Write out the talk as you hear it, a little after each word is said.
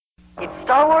It's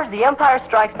Star Wars The Empire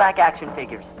Strikes Back action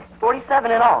figures. 47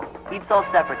 in all, each sold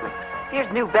separately.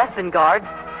 Here's new Bespin Guard,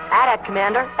 AT-AT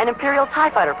Commander, and Imperial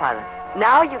TIE Fighter pilot.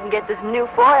 Now you can get this new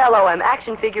Foy LOM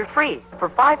action figure free for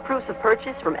 5 proofs of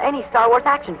purchase from any Star Wars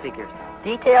action figures.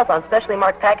 Details on specially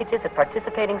marked packages at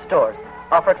participating stores.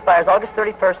 Offer expires August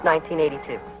 31st,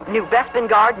 1982. New Bespin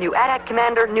Guard, new AT-AT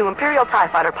Commander, new Imperial TIE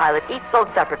Fighter pilot, each sold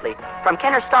separately. From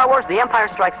Kenner Star Wars The Empire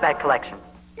Strikes Back collection.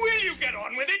 Will you get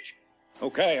on with it?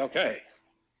 Okay.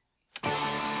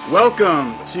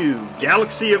 Welcome to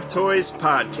Galaxy of Toys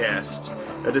podcast,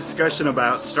 a discussion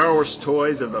about Star Wars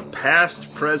toys of the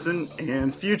past, present,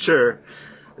 and future.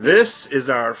 This is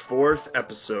our 4th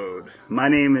episode. My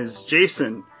name is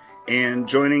Jason, and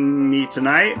joining me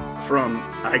tonight from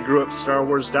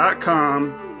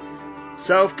iGrewUpStarWars.com,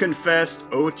 self-confessed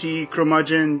OT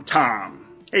curmudgeon Tom.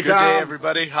 Hey, Tom. Good day,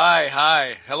 everybody.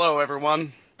 Hi. Hello,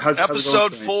 everyone.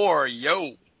 Episode 4,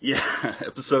 yo. Yeah,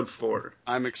 episode 4.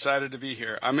 I'm excited to be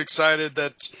here. I'm excited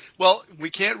that, well,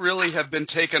 we can't really have been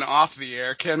taken off the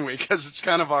air, can we? Because it's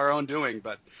kind of our own doing,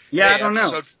 but yeah, hey, I don't know.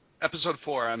 Episode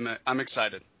 4, I'm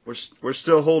excited. We're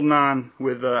still holding on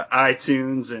with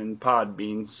iTunes and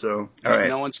Podbean, so all right.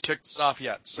 No one's kicked us off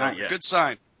yet, so not yet. Good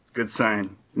sign. Good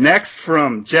sign. Next,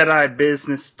 from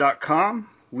JediBusiness.com,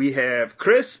 we have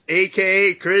Chris,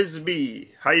 a.k.a. Chris B.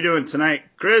 How you doing tonight,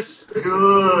 Chris?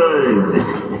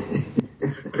 Good.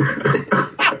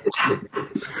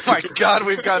 My God,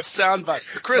 we've got sound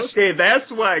bites. Chris. Okay,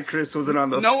 that's why Chris wasn't on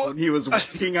the phone. He was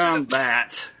working on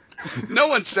that. No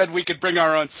one said we could bring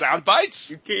our own sound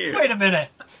bites. You can't. Wait a minute.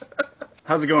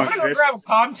 How's it going, I'm Chris? gonna grab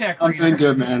a Comtech. I'm doing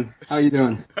good, man. How you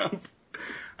doing?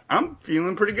 I'm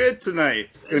feeling pretty good tonight.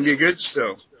 It's going to be a good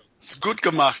show. It's gut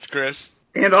gemacht, Chris.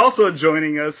 And also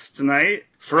joining us tonight,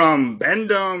 from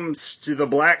Bendums to the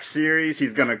Black Series,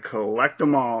 he's going to collect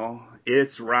them all.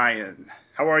 It's Ryan.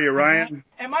 How are you, Ryan?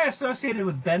 Am I associated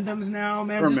with Bendums now,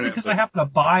 man? Permanently. Just because I happen to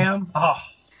buy them? Oh.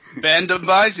 Bendum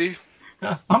Bisey.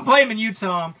 I'm blaming you,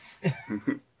 Tom.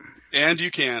 And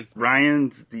you can.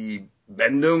 Ryan's the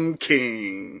Bendum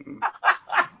King.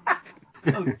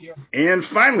 Oh, dear. And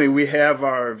finally, we have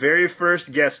our very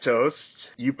first guest host.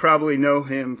 You probably know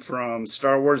him from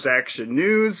Star Wars Action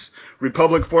News,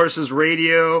 Republic Forces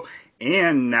Radio,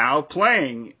 and now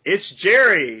playing. It's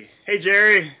Jerry. Hey,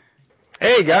 Jerry.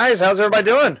 Hey guys, how's everybody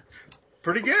doing?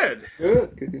 Pretty good.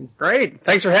 Good. Great.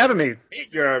 Thanks for having me.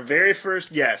 You're our very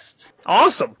first guest.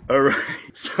 Awesome. All right,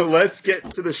 so let's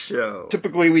get to the show.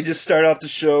 Typically, we just start off the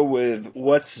show with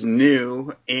what's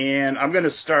new, and I'm going to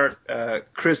start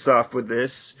Chris off with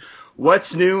this.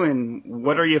 What's new, and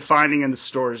what are you finding in the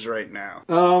stores right now?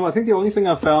 I think the only thing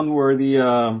I found were the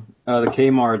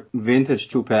Kmart vintage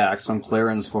 2-packs on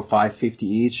clearance for $5.50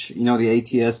 each. You know, the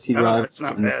ATST drive. Oh, that's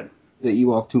not bad. The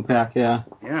Ewok 2-pack, yeah.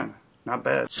 Yeah. Not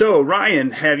bad. So, Ryan,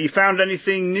 have you found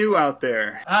anything new out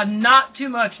there? Not too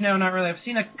much, no, not really. I've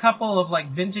seen a couple of,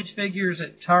 vintage figures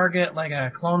at Target, like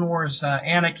a Clone Wars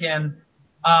Anakin.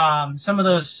 Some of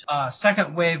those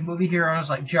second wave movie heroes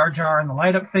like Jar Jar and the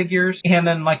light up figures, and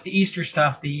then the Easter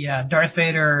stuff, the Darth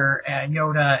Vader,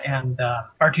 Yoda, and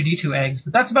R2-D2 eggs.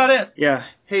 But that's about it. Yeah.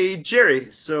 Hey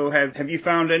Jerry, so have you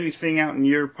found anything out in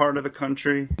your part of the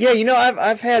country? Yeah,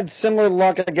 I've had similar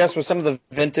luck, I guess, with some of the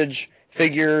vintage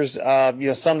figures.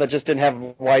 Some that just didn't have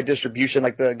wide distribution,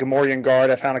 like the Gamorrean Guard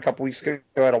I found a couple weeks ago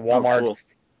at a Walmart, Oh, cool.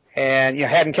 and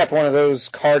hadn't kept one of those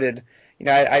carded.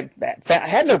 I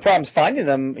had no problems finding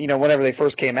them, whenever they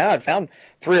first came out. I found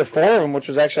 3 or 4 of them, which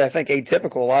was actually, I think,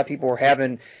 atypical. A lot of people were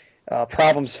having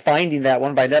problems finding that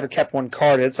one, but I never kept one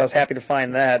carded, so I was happy to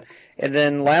find that. And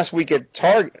then last week at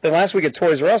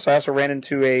Toys R Us, I also ran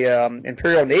into a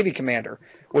Imperial Navy Commander,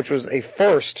 which was a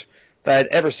first that I'd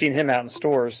ever seen him out in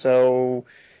stores. So,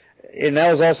 and that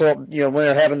was also, when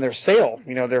they're having their sale,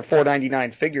 their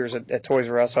 $4.99 figures at Toys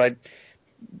R Us. So I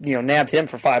nabbed him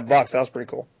for $5. That was pretty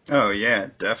cool. Oh, yeah,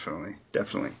 definitely.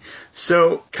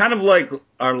 So, kind of like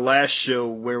our last show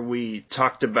where we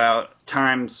talked about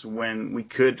times when we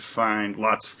could find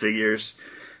lots of figures,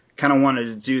 kind of wanted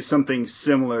to do something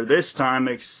similar this time,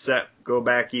 except go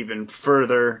back even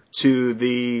further to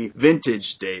the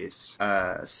vintage days.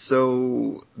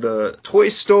 So, the toy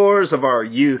stores of our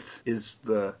youth is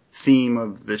the theme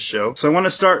of this show. So I want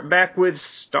to start back with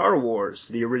Star Wars,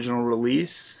 the original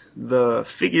release. The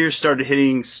figures started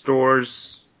hitting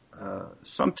stores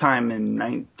sometime in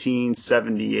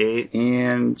 1978.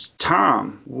 And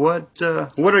Tom, what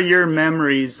are your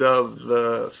memories of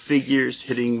the figures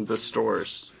hitting the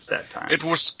stores that time? It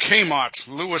was Kmart,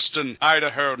 Lewiston,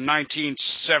 Idaho,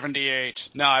 1978.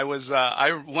 No, I was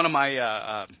one of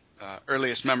my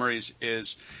earliest memories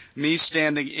is me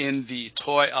standing in the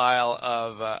toy aisle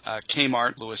of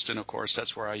Kmart, Lewiston, of course,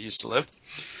 that's where I used to live.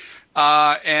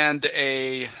 And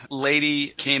a lady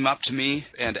came up to me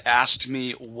and asked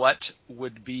me what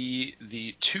would be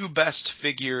the 2 best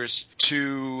figures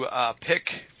to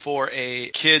pick for a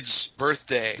kid's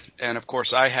birthday. And of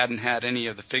course, I hadn't had any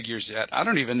of the figures yet. I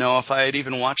don't even know if I had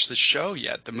even watched the show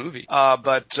yet, the movie.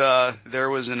 But there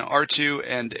was an R2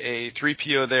 and a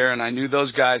 3PO there, and I knew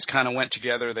those guys kind of went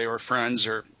together. They were friends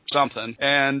or something.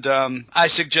 And I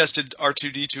suggested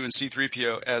R2-D2 and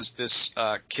C-3PO as this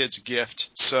kid's gift.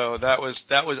 So that was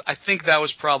I think that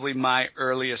was probably my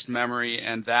earliest memory,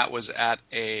 and that was at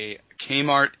a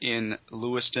Kmart in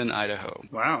Lewiston, Idaho.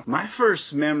 Wow. My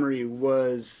first memory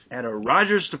was at a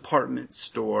Rogers department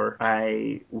store.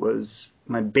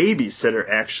 My babysitter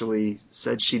actually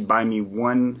said she'd buy me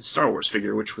one Star Wars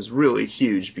figure, which was really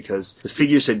huge because the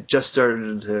figures had just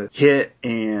started to hit,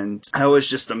 and I was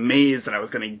just amazed that I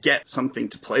was going to get something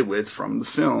to play with from the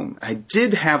film. I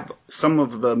did have some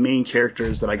of the main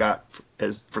characters that I got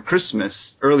for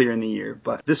Christmas earlier in the year,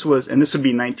 but this would be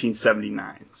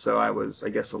 1979, so I was, I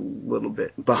guess, a little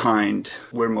bit behind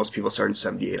where most people start in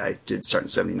 78. I did start in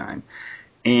 79.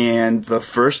 And the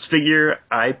first figure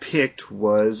I picked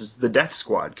was the Death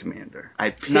Squad commander.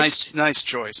 Nice choice. Yeah.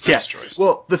 Nice choice.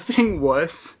 Well, the thing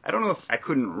was, I don't know if I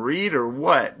couldn't read or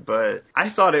what, but I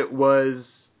thought it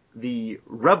was the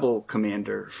Rebel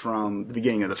commander from the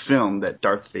beginning of the film that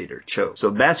Darth Vader chose. So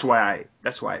that's why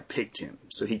I picked him,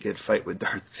 so he could fight with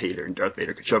Darth Vader and Darth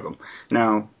Vader could choke him.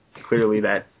 Now, clearly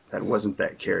that wasn't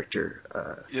that character.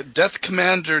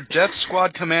 Death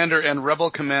Squad commander and Rebel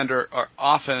commander are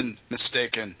often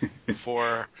mistaken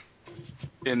for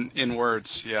in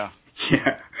words. Yeah.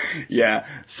 Yeah.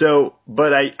 So,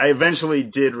 but I eventually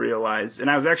did realize,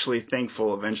 and I was actually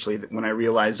thankful eventually that when I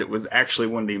realized it was actually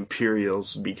one of the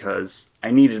Imperials, because I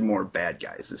needed more bad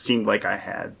guys. It seemed like I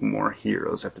had more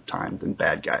heroes at the time than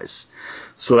bad guys.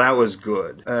 So that was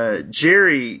good.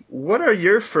 Jerry, what are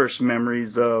your first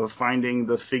memories of finding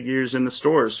the figures in the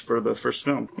stores for the first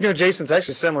film? Jason, it's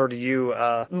actually similar to you.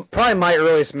 Probably my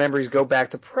earliest memories go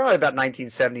back to probably about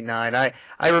 1979.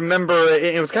 I remember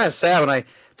it was kind of sad when I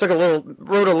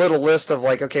wrote a little list of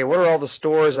like, okay, what are all the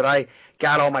stores that I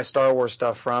got all my Star Wars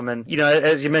stuff from? And,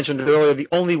 as you mentioned earlier, the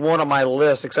only one on my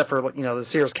list, except for, the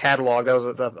Sears catalog, that was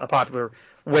a popular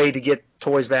way to get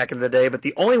toys back in the day. But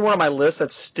the only one on my list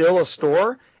that's still a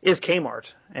store is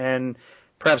Kmart. And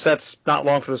perhaps that's not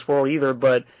long for this world either,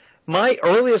 but my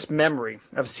earliest memory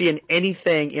of seeing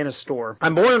anything in a store,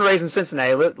 I'm born and raised in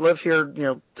Cincinnati, live here,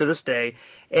 to this day.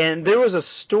 And there was a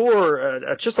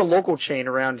store, just a local chain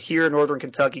around here in northern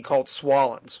Kentucky called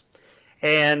Swallens.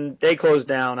 And they closed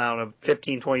down, I don't know,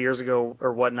 15, 20 years ago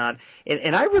or whatnot.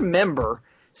 And I remember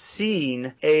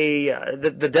seeing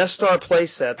the Death Star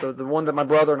playset, the one that my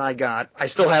brother and I got. I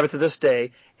still have it to this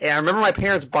day. And I remember my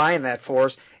parents buying that for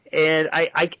us. And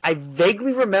I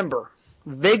vaguely remember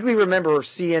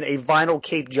seeing a vinyl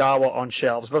Cape Jawa on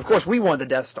shelves. But, of course, we wanted the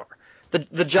Death Star.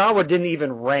 The Jawa didn't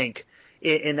even rank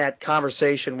in that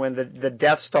conversation when the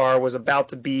Death Star was about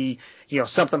to be,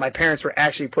 something my parents were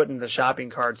actually putting in the shopping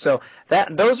cart. So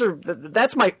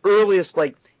that's my earliest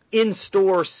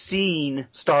in-store seeing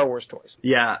Star Wars toys.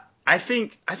 Yeah. I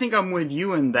think I'm with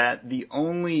you in that the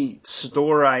only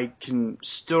store I can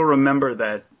still remember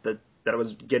that I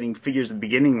was getting figures at the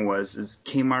beginning is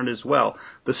Kmart as well.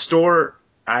 The store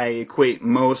I equate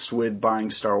most with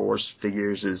buying Star Wars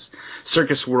figures is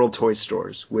Circus World Toy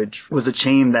Stores, which was a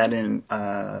chain that in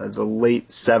the late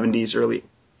 70s,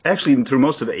 actually through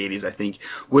most of the 80s, I think,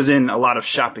 was in a lot of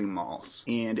shopping malls.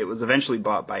 And it was eventually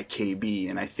bought by KB,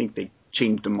 and I think they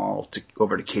changed them all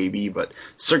over to KB. But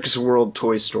Circus World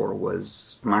Toy Store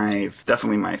was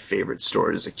definitely my favorite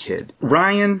store as a kid.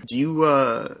 Ryan,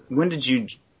 when did you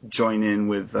join in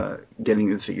with getting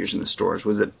the figures in the stores?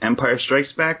 Was it Empire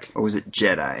Strikes Back or was it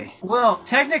Jedi? Well,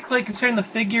 technically, considering the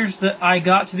figures that I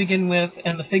got to begin with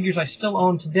and the figures I still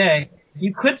own today,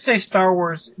 you could say Star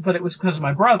Wars, but it was because of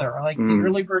my brother. The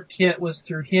early bird kit was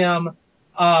through him.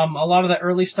 A lot of the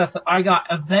early stuff that I got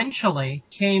eventually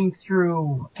came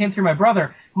through my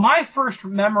brother. My first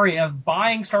memory of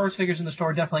buying Star Wars figures in the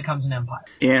store definitely comes in Empire.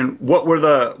 And what were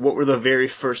the very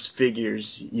first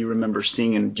figures you remember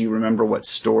seeing, and do you remember what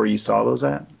store you saw those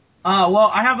at?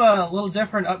 Well, I have a little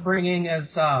different upbringing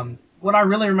as what I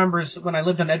really remember is when I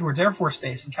lived on Edwards Air Force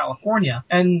Base in California,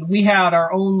 and we had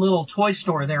our own little toy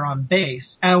store there on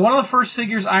base. And one of the first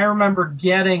figures I remember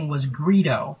getting was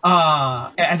Greedo.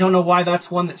 I don't know why that's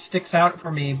one that sticks out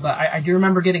for me, but I do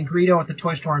remember getting Greedo at the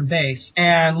toy store on base.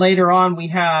 And later on, we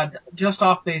had, just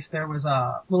off base, there was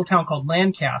a little town called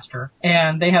Lancaster,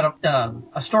 and they had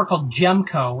a store called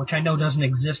Gemco, which I know doesn't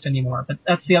exist anymore, but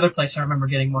that's the other place I remember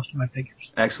getting most of my figures.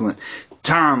 Excellent.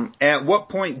 Tom, at what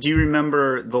point do you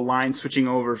remember the line switching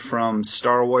over from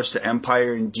Star Wars to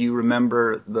Empire, and do you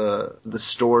remember the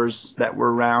stores that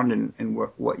were around and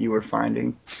what you were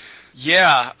finding?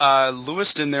 Yeah,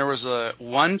 Lewiston, there was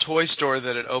one toy store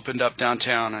that had opened up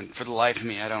downtown, and for the life of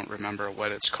me, I don't remember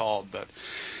what it's called, but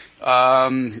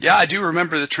yeah, I do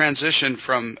remember the transition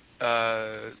from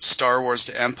Star Wars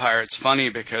to Empire. It's funny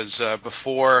because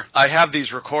before I have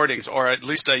these recordings, or at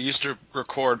least I used to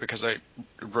record because I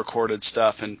recorded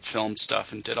stuff and filmed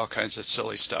stuff and did all kinds of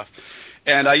silly stuff.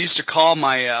 And I used to call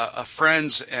my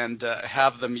friends and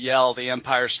have them yell "The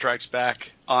Empire Strikes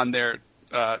Back" on their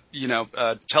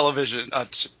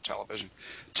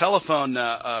telephone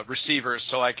receivers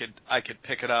so I could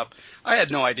pick it up. I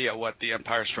had no idea what The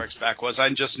Empire Strikes Back was. I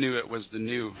just knew it was the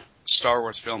new Star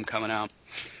Wars film coming out.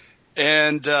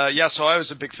 And so I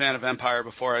was a big fan of Empire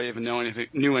before I even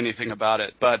knew anything about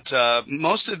it. But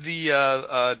most of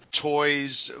the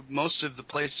toys, most of the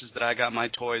places that I got my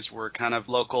toys were kind of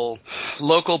local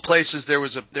places. There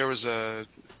was a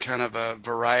kind of a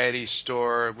variety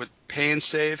store with Pay and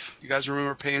Save. You guys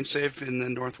remember Pay and Save in the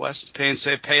Northwest? Pay and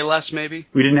Save, Pay Less, maybe?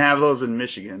 We didn't have those in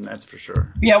Michigan, that's for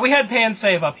sure. Yeah, we had Pay and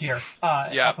Save up here.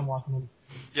 Up in Washington.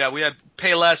 Yeah, we had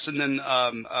Payless, and then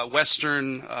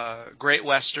Western, Great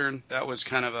Western. That was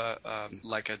kind of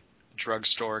like a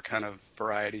drugstore kind of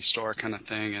variety store kind of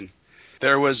thing. And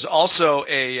there was also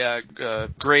a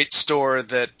great store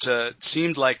that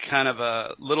seemed like kind of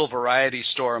a little variety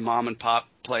store, a mom and pop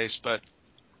place, but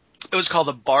it was called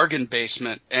the Bargain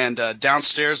Basement, and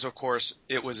downstairs, of course,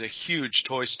 it was a huge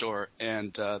toy store,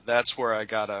 and that's where I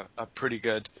got a pretty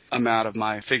good amount of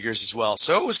my figures as well.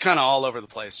 So it was kind of all over the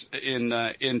place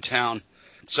in town.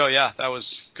 So yeah, that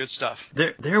was good stuff.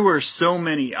 There were so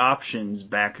many options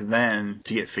back then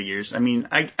to get figures. I mean,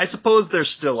 I suppose there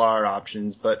still are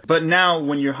options, but now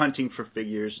when you're hunting for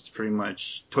figures, it's pretty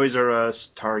much Toys R Us,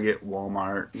 Target,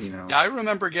 Walmart. Yeah, I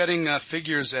remember getting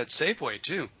figures at Safeway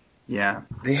too. Yeah,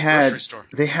 they had just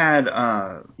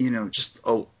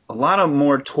a lot of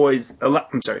more toys.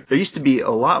 There used to be a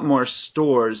lot more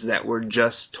stores that were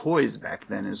just toys back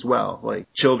then as well,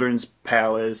 like Children's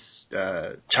Palace,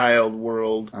 Child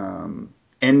World,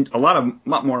 and a lot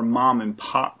more mom and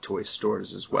pop toy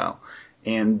stores as well.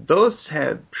 And those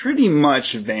have pretty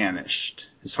much vanished,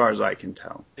 as far as I can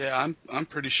tell. Yeah, I'm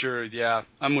pretty sure. Yeah,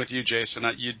 I'm with you, Jason.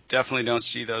 You definitely don't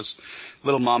see those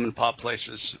little mom and pop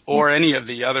places or any of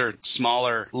the other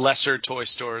smaller, lesser toy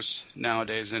stores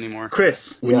nowadays anymore.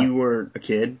 Chris, when you were a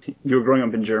kid, you were growing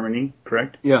up in Germany,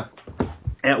 correct? Yeah.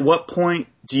 At what point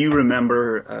do you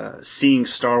remember seeing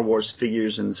Star Wars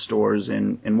figures in the stores,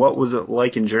 and what was it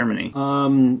like in Germany?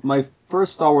 My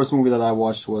first Star Wars movie that I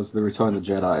watched was The Return of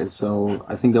the Jedi, so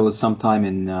I think that was sometime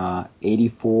in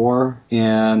 84,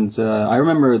 and I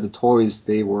remember the toys,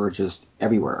 they were just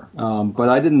everywhere, but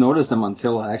I didn't notice them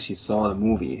until I actually saw the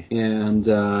movie, and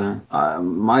that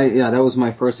was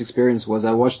my first experience. Was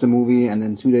I watched the movie, and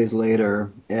then 2 days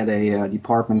later at a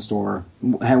department store,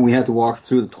 we had to walk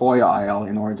through the toy aisle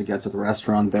in order to get to the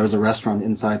restaurant. There was a restaurant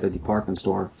inside the department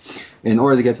store. In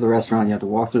order to get to the restaurant, you had to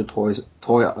walk through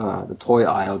the toy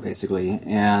aisle, basically,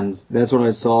 and that's when I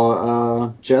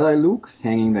saw Jedi Luke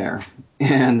hanging there.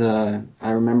 And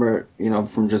I remember,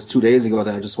 from just 2 days ago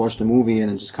that I just watched the movie,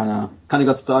 and it just kind of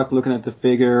got stuck looking at the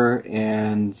figure,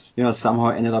 and somehow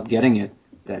ended up getting it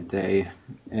that day.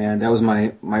 And that was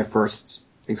my first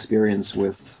experience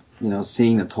with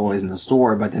seeing the toys in the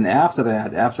store. But then after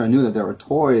that, after I knew that there were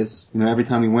toys, every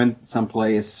time we went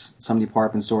someplace, some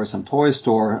department store, some toy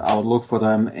store, I would look for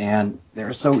them, and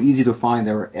they're so easy to find.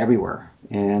 They were everywhere.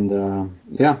 And,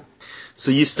 yeah.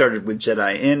 So you started with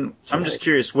Jedi, and I'm just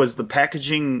curious, was the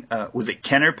packaging, was it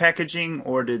Kenner packaging,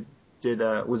 or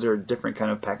was there a different kind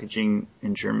of packaging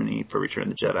in Germany for Return of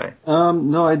the Jedi?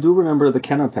 No, I do remember the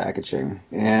Kenner packaging,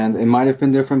 and it might have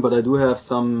been different, but I do have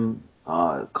some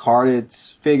carded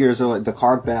figures, or like the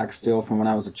card back still from when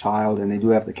I was a child, and they do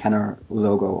have the Kenner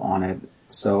logo on it.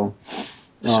 So,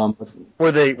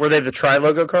 were they the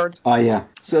Tri-logo cards? Yeah.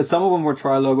 So some of them were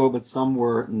Tri-logo, but some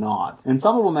were not, and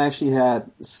some of them actually had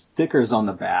stickers on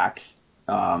the back.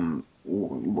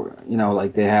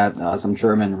 Like they had some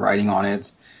German writing on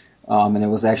it, and it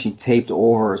was actually taped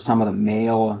over some of the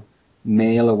mail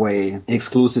mail away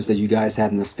exclusives that you guys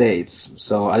had in the States.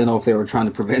 So I don't know if they were trying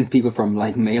to prevent people from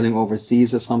like mailing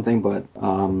overseas or something, but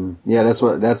yeah,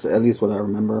 that's at least what I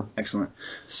remember. Excellent.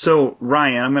 So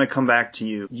Ryan, I'm going to come back to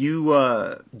you.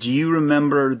 Do you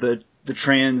remember the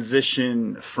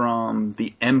transition from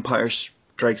The Empire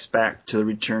Strikes Back to The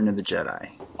Return of the Jedi?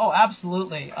 Oh,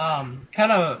 absolutely.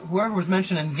 Kind of whoever was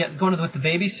mentioning going with the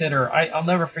babysitter, I'll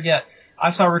never forget.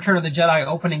 I saw Return of the Jedi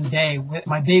opening day.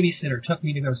 My babysitter took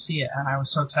me to go see it, and I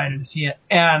was so excited to see it.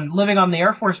 And living on the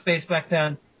Air Force Base back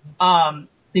then,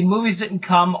 the movies didn't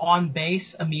come on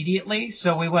base immediately,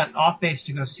 so we went off base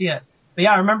to go see it. But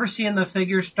yeah, I remember seeing the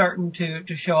figures starting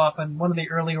to show up, and one of the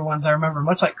earlier ones I remember,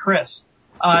 much like Chris,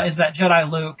 is that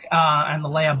Jedi Luke and the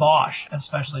Leia Bosch,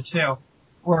 especially too,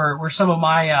 were some of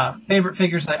my favorite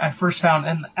figures that I first found,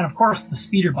 and of course the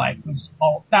speeder bike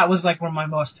was like one of my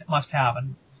most must-have.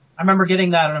 And I remember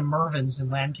getting that at a Mervin's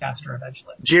in Lancaster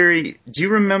eventually. Jerry, do you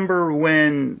remember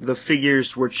when the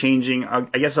figures were changing? I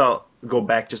guess I'll go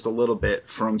back just a little bit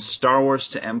from Star Wars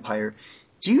to Empire.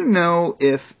 Do you know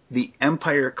if the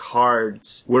Empire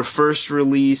cards were first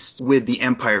released with the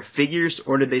Empire figures,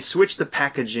 or did they switch the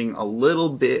packaging a little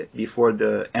bit before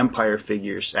the Empire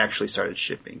figures actually started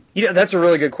shipping? That's a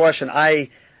really good question. I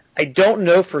don't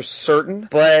know for certain,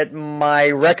 but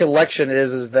my recollection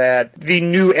is that the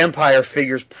new Empire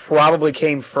figures probably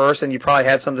came first, and you probably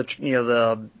had some of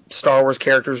the Star Wars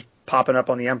characters popping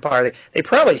up on the Empire. They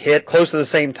probably hit close to the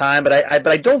same time, but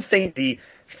I don't think the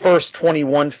first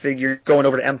 21 figure going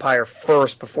over to Empire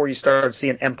first before you started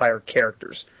seeing Empire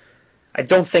characters. I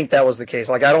don't think that was the case.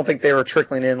 Like, I don't think they were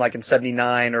trickling in like in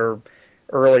 79 or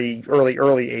early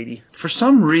 80. For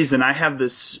some reason, I have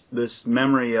this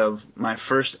memory of my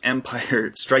first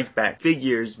Empire Strike Back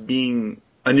figures being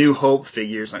A New Hope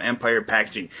figures on Empire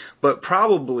packaging. But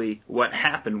probably what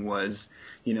happened was,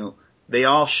 they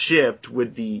all shipped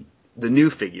with the new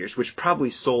figures, which probably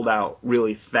sold out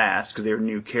really fast because they were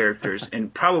new characters,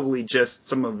 and probably just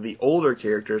some of the older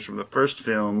characters from the first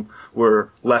film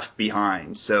were left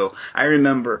behind. So I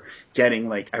remember getting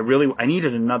I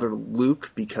needed another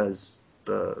Luke because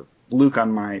the Luke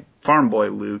on my Farm Boy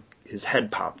Luke, his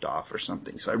head popped off or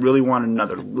something. So I really wanted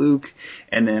another Luke.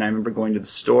 And then I remember going to the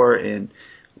store, and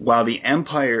while the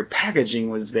Empire packaging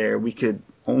was there, we could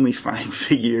only find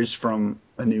figures from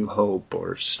A New Hope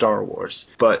or Star Wars.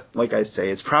 But like I say,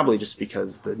 it's probably just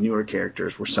because the newer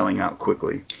characters were selling out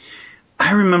quickly.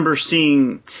 I remember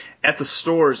seeing at the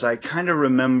stores, I kind of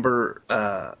remember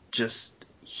just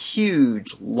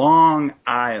huge, long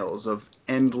aisles of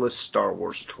endless Star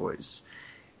Wars toys.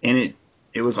 And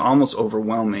it was almost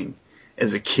overwhelming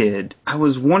as a kid. I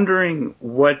was wondering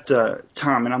what,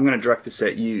 Tom, and I'm going to direct this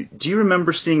at you, do you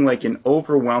remember seeing like an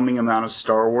overwhelming amount of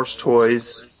Star Wars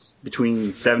toys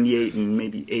between 78 and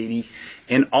maybe 80?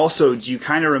 And also, do you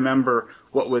kind of remember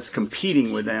what was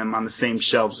competing with them on the same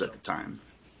shelves at the time?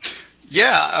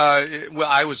 Yeah, well,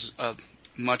 I was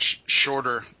much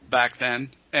shorter back then,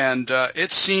 and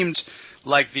it seemed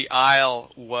like the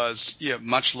aisle was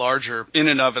much larger in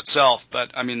and of itself.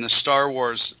 But I mean, the Star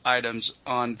Wars items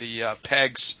on the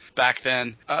pegs back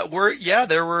then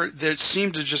there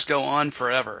seemed to just go on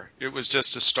forever. It was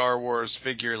just a Star Wars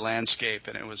figure landscape,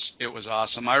 and it was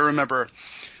awesome. I remember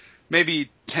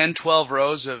maybe 10, 12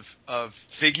 rows of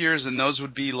figures, and those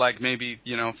would be like maybe,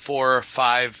 4 or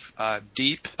 5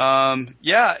 deep. And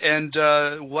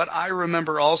what I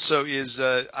remember also is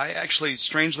I actually,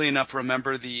 strangely enough,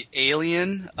 remember the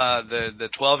Alien, the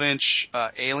 12-inch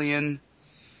Alien,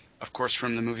 of course,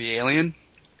 from the movie Alien.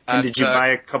 And did you buy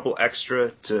a couple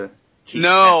extra to keep?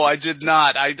 No, I did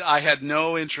not. I had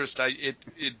no interest. It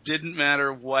didn't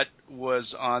matter what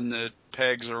was on the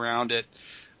pegs around it.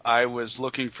 I was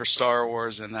looking for Star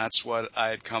Wars, and that's what I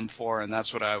had come for, and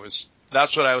that's what I was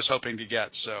hoping to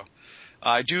get. So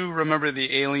I do remember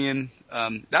the Alien.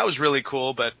 That was really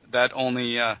cool, but that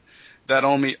only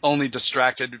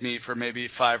distracted me for maybe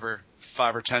 5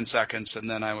 or 10 seconds, and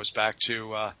then I was back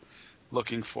to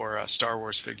looking for Star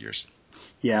Wars figures.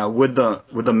 Yeah, with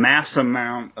the mass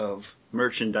amount of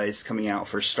merchandise coming out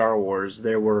for Star Wars,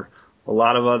 there were a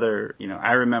lot of other,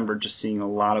 I remember just seeing a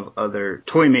lot of other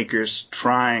toy makers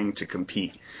trying to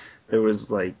compete. There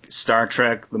was like Star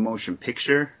Trek, the motion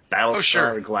picture,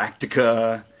 Battlestar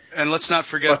Galactica. And let's not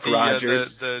forget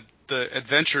the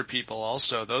adventure people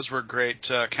also. Those were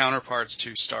great counterparts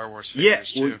to Star Wars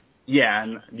figures too. Yeah,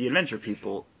 and the adventure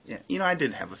people, I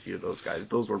did have a few of those guys.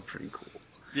 Those were pretty cool.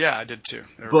 Yeah, I did too.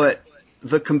 But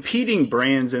the competing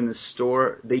brands in the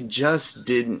store, they just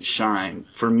didn't shine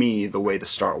for me the way the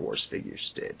Star Wars figures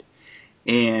did.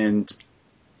 And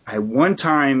I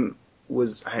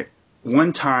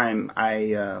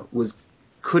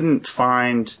couldn't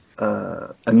find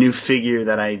a new figure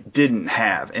that I didn't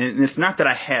have. And it's not that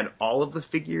I had all of the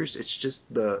figures, it's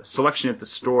just the selection at the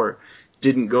store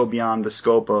didn't go beyond the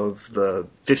scope of the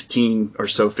 15 or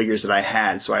so figures that I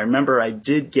had. So I remember I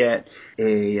did get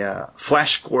a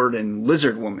Flash Gordon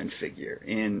Lizard Woman figure,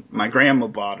 and my grandma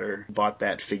bought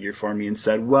that figure for me and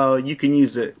said, well, you can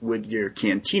use it with your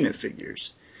Cantina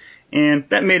figures. And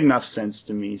that made enough sense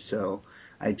to me, so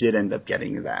I did end up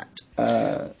getting that.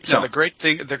 The great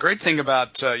thing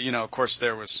about of course,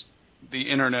 the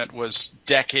internet was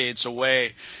decades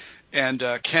away, and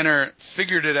Kenner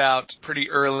figured it out pretty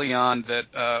early on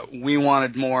that we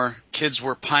wanted more. Kids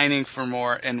were pining for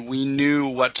more, and we knew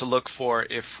what to look for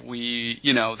if we,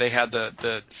 they had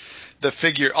the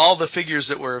figure. All the figures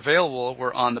that were available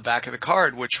were on the back of the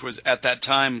card, which was at that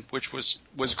time, which was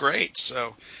great.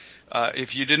 So.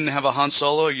 If you didn't have a Han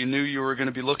Solo, you knew you were going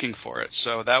to be looking for it.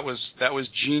 So that was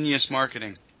genius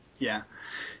marketing. Yeah.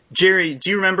 Jerry, do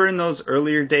you remember in those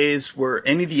earlier days, were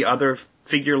any of the other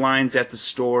figure lines at the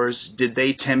stores, did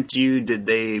they tempt you? Did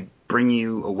they bring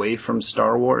you away from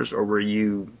Star Wars, or were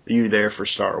you there for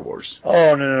Star Wars?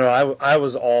 Oh, no. I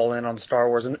was all in on Star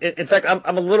Wars. And in fact,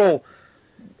 I'm a little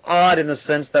odd in the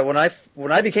sense that when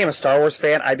I became a Star Wars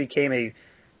fan, I became a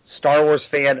Star Wars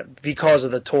fan because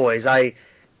of the toys. I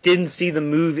didn't see the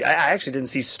movie. I actually didn't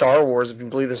see Star Wars, if you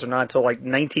can believe this or not, until like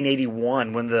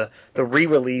 1981 when the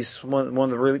re-release, one of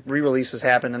the re-releases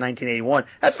happened in 1981.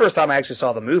 That's the first time I actually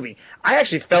saw the movie. I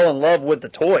actually fell in love with the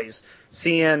toys.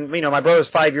 Seeing, my brother's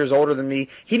 5 years older than me.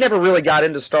 He never really got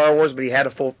into Star Wars, but he had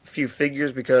a few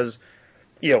figures because,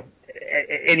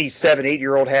 any 7,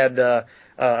 8-year-old had an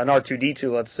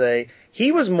R2-D2, let's say.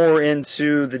 He was more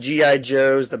into the G.I.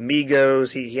 Joes, the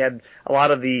Megos. He had a lot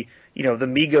of the the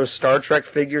Mego Star Trek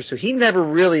figures, so he never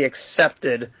really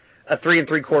accepted a 3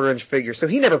 3/4 inch figure, so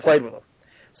he never played with them.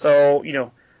 So,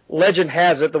 legend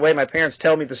has it, the way my parents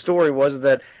tell me the story was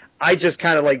that I just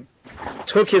kind of like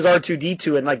took his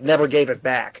R2-D2 and like never gave it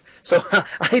back. So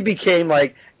I became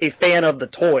like a fan of the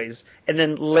toys, and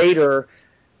then later,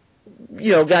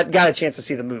 got a chance to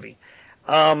see the movie.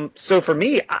 So for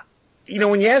me,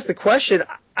 when you ask the question,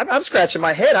 I'm scratching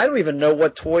my head. I don't even know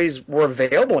what toys were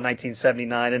available in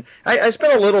 1979. And I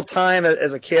spent a little time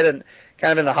as a kid and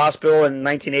kind of in the hospital in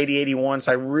 1980, 81,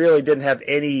 so I really didn't have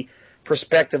any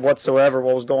perspective whatsoever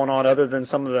what was going on other than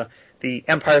some of the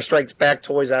Empire Strikes Back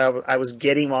toys I was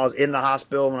getting while I was in the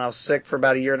hospital when I was sick for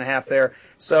about a year and a half there.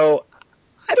 So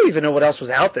I don't even know what else was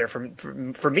out there. For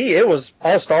me, it was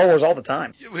all Star Wars all the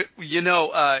time.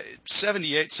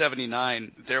 78,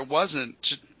 79, there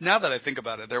wasn't, now that I think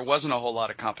about it, there wasn't a whole lot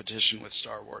of competition with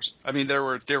Star Wars. I mean, there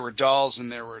were dolls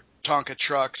and there were Tonka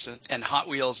trucks and Hot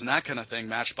Wheels and that kind of thing,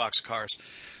 Matchbox cars.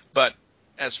 But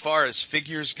as far as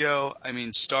figures go, I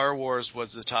mean, Star Wars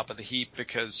was the top of the heap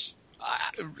because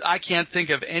I can't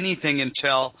think of anything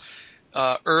until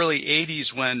early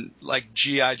 80s when like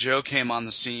G.I. Joe came on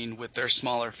the scene with their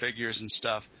smaller figures and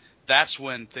stuff. That's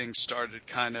when things started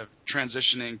kind of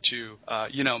transitioning to,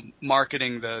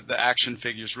 marketing the action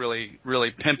figures,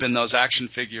 really pimping those action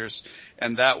figures.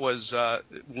 And that was,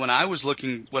 when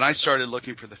I started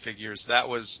looking for the figures, that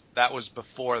was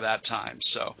before that time.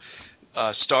 So,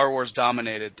 Star Wars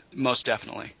dominated, most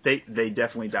definitely. They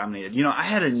definitely dominated. I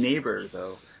had a neighbor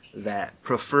though that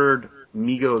preferred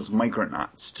Mego's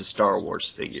Micronauts to Star Wars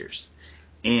figures.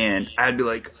 And I'd be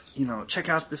like, check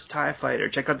out this TIE Fighter,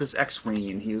 check out this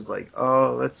X-Wing. And he was like,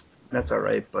 oh, that's all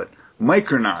right, but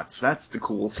Micronauts, that's the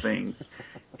cool thing.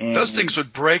 And those things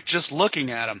would break just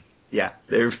looking at them. Yeah,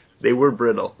 they were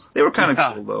brittle. They were kind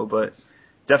of cool, though, but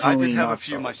definitely I did have not a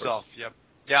few Star myself, Wars. yep.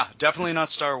 Yeah, definitely not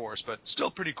Star Wars, but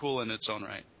still pretty cool in its own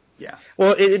right. Yeah.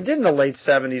 Well, it did in the late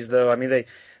 70s, though. I mean,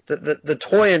 the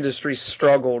toy industry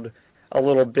struggled a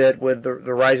little bit with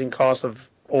the rising cost of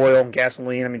oil and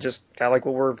gasoline. I mean, just kind of like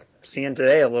what we're seeing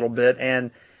today a little bit.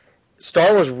 And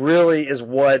Star Wars really is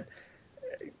what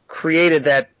created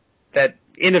that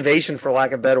innovation, for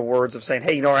lack of better words, of saying,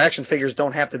 hey, our action figures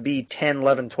don't have to be 10,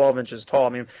 11, 12 inches tall. I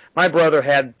mean, my brother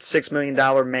had $6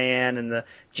 Million Man and the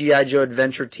G.I. Joe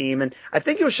Adventure Team, and I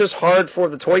think it was just hard for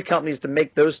the toy companies to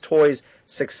make those toys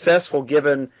successful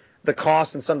given the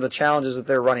cost and some of the challenges that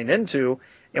they're running into.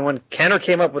 And when Kenner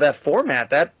came up with that format,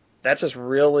 that just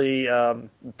really,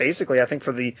 basically, I think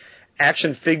for the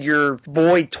action figure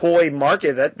boy toy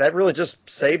market, that really just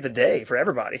saved the day for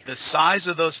everybody. The size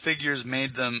of those figures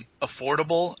made them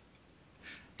affordable,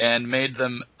 and made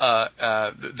them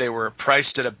they were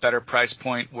priced at a better price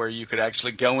point where you could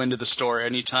actually go into the store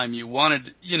anytime you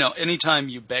wanted. Anytime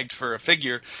you begged for a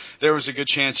figure, there was a good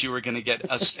chance you were going to get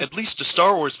at least a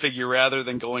Star Wars figure rather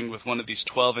than going with one of these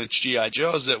 12-inch G.I.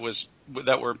 Joes that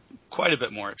were quite a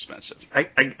bit more expensive. I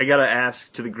gotta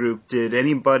ask to the group: did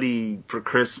anybody for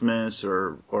Christmas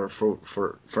or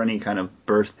for any kind of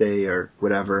birthday or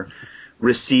whatever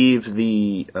receive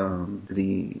the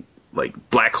like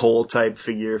black hole type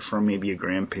figure from maybe a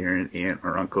grandparent, aunt,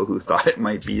 or uncle who thought it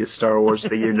might be a Star Wars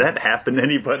figure? Did that happen to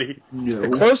anybody? No. The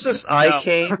closest I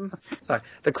came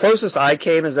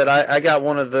is that I got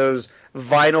one of those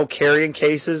vinyl carrying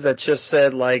cases that just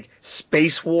said like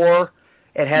Space War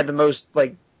and had the most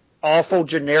like awful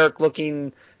generic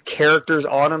looking characters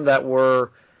on them that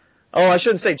were, I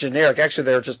shouldn't say generic. Actually,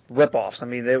 they were just ripoffs. I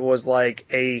mean, it was like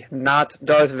a not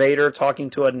Darth Vader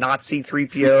talking to a Nazi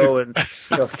 3PO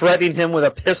and threatening him with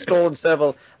a pistol instead of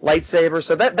a lightsaber.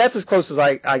 So that's as close as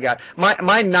I got. My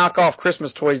knockoff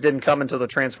Christmas toys didn't come until the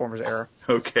Transformers era.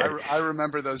 Okay. I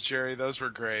remember those, Jerry. Those were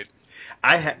great.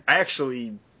 I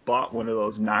actually bought one of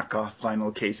those knockoff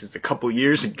vinyl cases a couple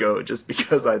years ago just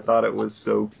because I thought it was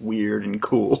so weird and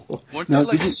cool. Weren't No,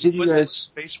 they was it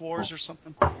Space Wars or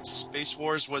something? Space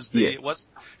Wars was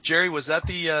Jerry, was that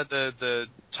the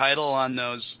title on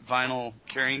those vinyl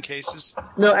carrying cases?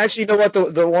 No, actually, you know what?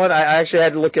 The one I actually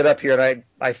had to look it up here, and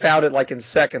I found it like in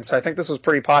seconds. So I think this was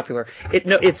pretty popular.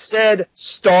 It said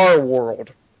Star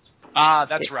World. Ah,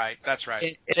 that's right. That's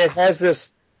right. It has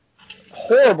this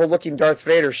horrible looking Darth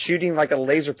Vader shooting like a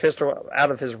laser pistol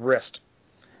out of his wrist.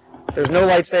 There's no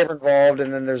lightsaber involved,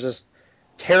 and then there's this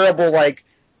terrible like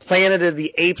Planet of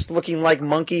the Apes looking like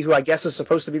monkey who I guess is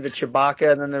supposed to be the Chewbacca,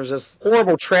 and then there's this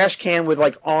horrible trash can with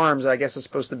like arms that I guess is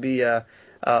supposed to be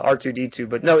R2-D2.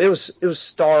 But no, it was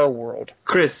Star World.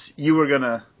 Chris, you were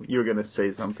gonna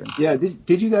say something. Yeah,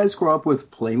 did you guys grow up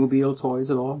with Playmobil toys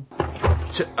at all?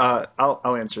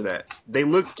 I'll answer that. They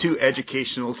looked too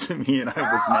educational to me, and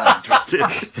I was not interested.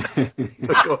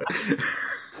 But go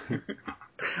ahead.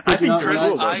 I think Chris,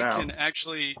 cool, I now. can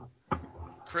actually,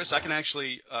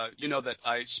 that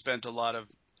I spent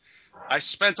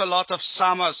a lot of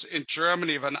summers in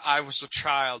Germany when I was a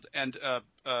child, and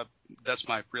that's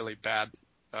my really bad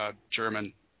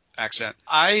German accent.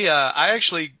 I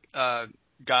actually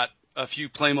got a few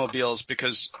Playmobiles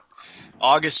because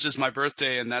August is my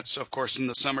birthday, and that's of course in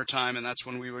the summertime, and that's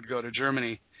when we would go to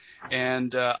Germany.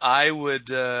 And I've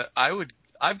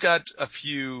got a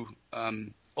few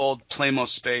old Playmo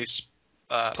Space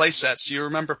play sets. Do you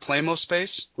remember Playmo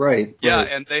Space? Right. Yeah,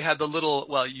 right. and they had the little.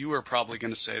 Well, you were probably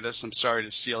going to say this. I'm sorry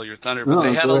to steal your thunder, but No,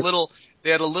 they had go a ahead. little.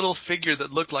 They had a little figure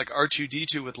that looked like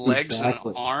R2-D2 with legs Exactly.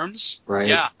 and arms. Right.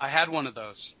 Yeah, I had one of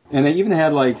those. And they even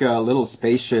had like little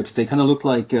spaceships. They kind of looked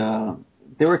like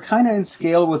they were kind of in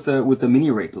scale with the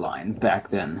mini rig line back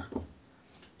then.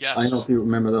 Yes. I don't know if you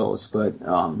remember those, but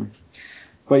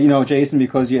Jason,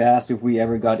 because you asked if we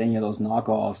ever got any of those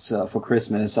knockoffs for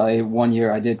Christmas, one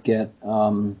year I did get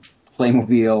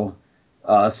Playmobil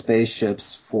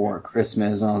spaceships for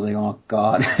Christmas, and I was like, oh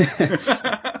god,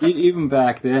 even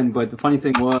back then. But the funny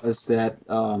thing was that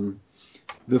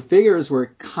the figures were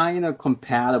kind of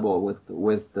compatible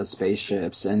with the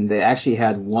spaceships, and they actually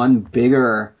had one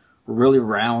bigger, really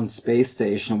round space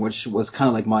station, which was kind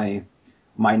of like my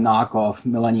knockoff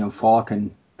Millennium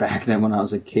Falcon back then when I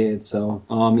was a kid. So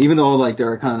even though like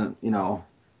they're kind of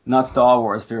not Star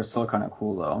Wars, they're still kind of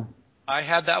cool though. I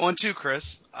had that one too,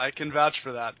 Chris. I can vouch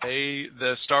for that.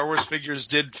 The Star Wars figures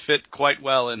did fit quite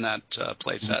well in that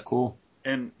playset. Cool.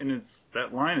 And it's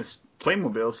that line is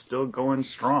Playmobil still going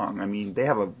strong. I mean, they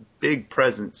have a big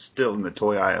presence still in the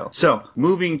toy aisle. So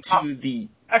moving to the.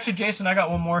 Actually, Jason, I got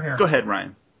one more here. Go ahead,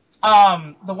 Ryan.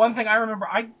 The one thing I remember,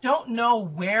 I don't know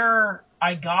where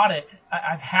I got it.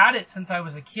 I've had it since I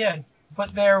was a kid,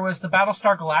 but there was the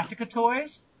Battlestar Galactica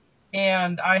toys,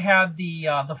 and I had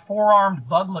the four-armed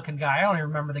bug-looking guy. I don't even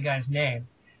remember the guy's name,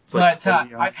 but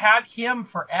I've had him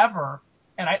forever,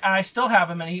 and I still have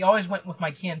him, and he always went with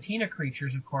my Cantina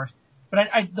creatures, of course. But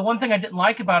the one thing I didn't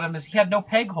like about him is he had no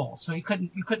peg holes, so you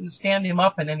couldn't stand him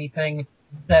up in anything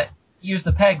that used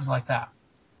the pegs like that.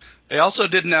 They also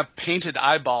didn't have painted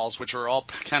eyeballs, which were all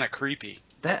kind of creepy.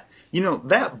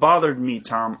 That bothered me,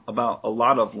 Tom, about a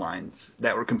lot of lines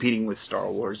that were competing with Star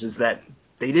Wars, is that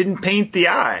they didn't paint the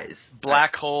eyes.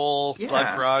 Black Hole, Yeah.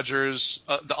 Buck Rogers,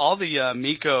 all the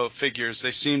Miko figures,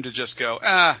 they seem to just go,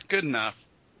 good enough.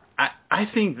 I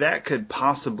think that could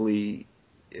possibly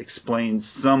explain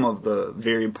some of the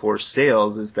very poor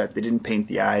sales, is that they didn't paint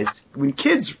the eyes. When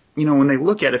kids, when they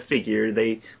look at a figure,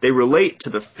 they relate to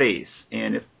the face,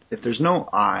 and if there's no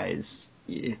eyes,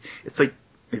 it's like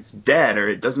it's dead, or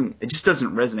it just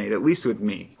doesn't resonate, at least with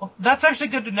me. Well, that's actually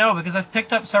good to know, because I've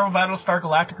picked up several Battlestar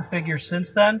Galactica figures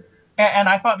since then, and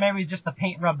I thought maybe just the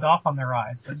paint rubbed off on their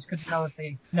eyes, but it's good to know that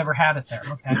they never had it there.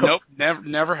 Okay. Nope,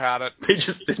 never had it. They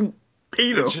just didn't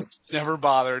paint They them. just never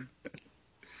bothered.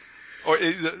 Or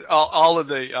all of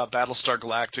the Battlestar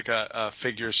Galactica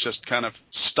figures just kind of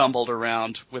stumbled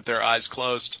around with their eyes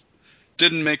closed.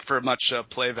 Didn't make for much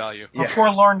play value. Well, poor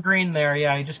Lorne Green there,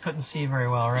 yeah, he just couldn't see very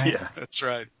well, right? Yeah, that's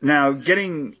right. Now,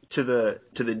 getting to the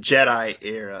Jedi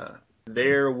era,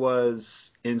 there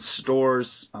was in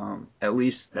stores, at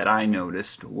least that I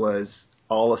noticed, was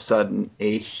all of a sudden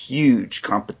a huge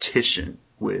competition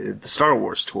with the Star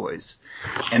Wars toys,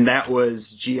 and that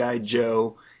was G.I.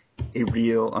 Joe, a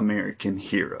real American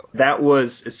hero. That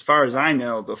was, as far as I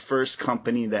know, the first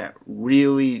company that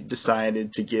really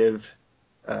decided to give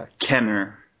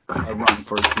Kenner a run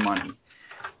for its money.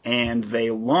 And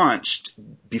they launched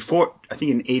before, I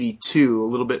think in 82, a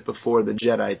little bit before the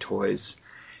Jedi toys.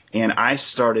 And I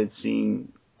started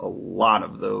seeing a lot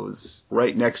of those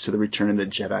right next to the Return of the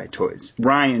Jedi toys.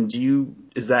 Ryan,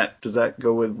 does that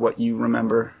go with what you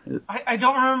remember? I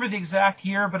don't remember the exact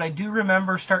year, but I do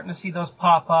remember starting to see those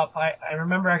pop up. I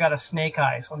remember I got a Snake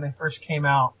Eyes when they first came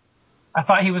out. I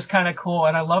thought he was kind of cool,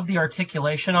 and I loved the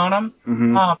articulation on him.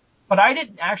 Mm-hmm. But I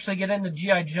didn't actually get into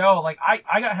G.I. Joe. Like,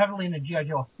 I got heavily into G.I.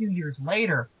 Joe a few years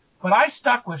later, but I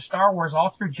stuck with Star Wars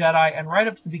all through Jedi and right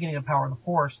up to the beginning of Power of the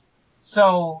Force.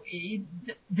 So,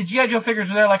 the G.I. Joe figures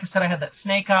were there. Like I said, I had that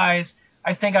Snake Eyes.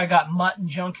 I think I got Mutt and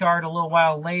Junkyard a little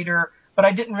while later, but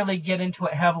I didn't really get into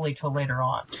it heavily till later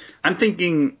on. I'm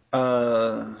thinking,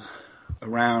 around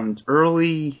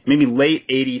maybe late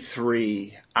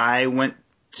 83, I went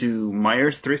to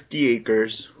Meyer Thrifty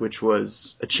Acres, which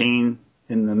was a chain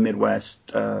in the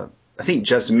Midwest, I think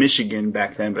just Michigan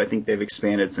back then, but I think they've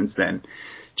expanded since then,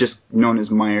 just known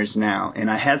as Myers now. And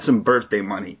I had some birthday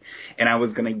money, and I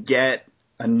was going to get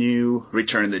a new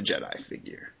Return of the Jedi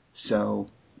figure. So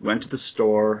went to the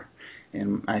store,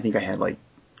 and I think I had like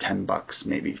 $10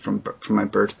 maybe from my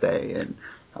birthday, and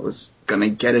I was going to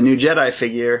get a new Jedi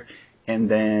figure. And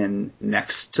then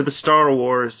next to the Star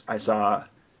Wars, I saw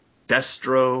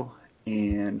Destro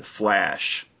and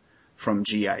Flash from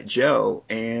G.I. Joe,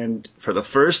 and for the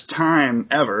first time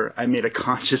ever, I made a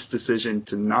conscious decision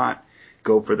to not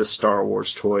go for the Star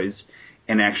Wars toys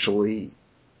and actually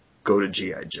go to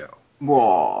G.I. Joe.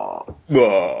 Whoa.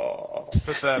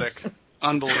 Pathetic.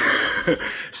 Unbelievable.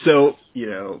 So,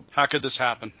 how could this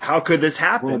happen?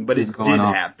 But it did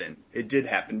happen. It did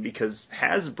happen because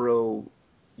Hasbro,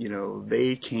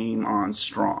 they came on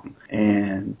strong.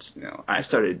 And, I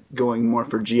started going more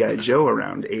for G.I. Joe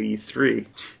around 83.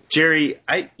 Jerry,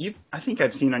 I think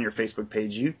I've seen on your Facebook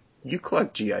page you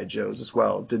collect G.I. Joes as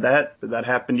well. Did that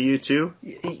happen to you too?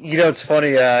 It's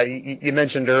funny. You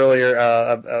mentioned earlier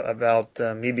about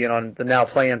me being on the Now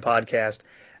Playing podcast,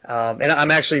 and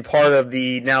I'm actually part of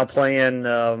the Now Playing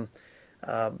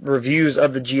reviews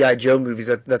of the G.I. Joe movies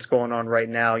that's going on right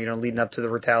now. Leading up to the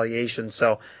Retaliation.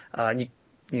 So you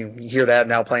hear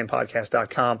that at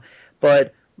NowPlayingPodcast.com.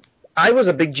 But I was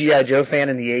a big G.I. Joe fan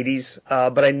in the 80s,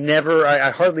 but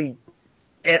I hardly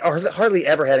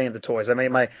ever had any of the toys. I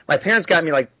mean, my parents got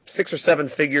me like 6 or 7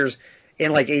 figures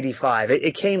in like 85.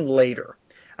 It came later.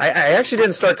 I actually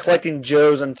didn't start collecting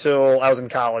Joes until I was in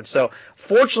college. So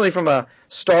fortunately, from a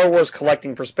Star Wars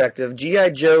collecting perspective, G.I.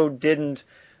 Joe didn't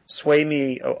sway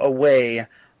me away.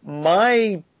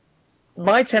 My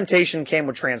temptation came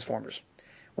with Transformers.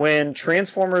 When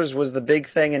Transformers was the big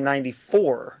thing in when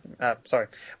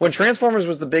Transformers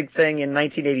was the big thing in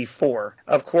 1984,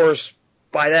 of course,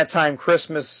 by that time,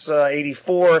 Christmas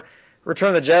 84,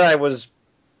 Return of the Jedi was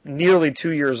nearly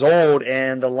 2 years old,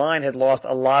 and the line had lost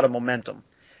a lot of momentum.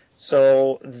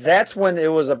 So that's when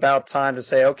it was about time to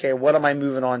say, okay, what am I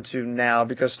moving on to now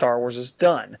because Star Wars is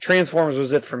done? Transformers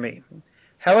was it for me.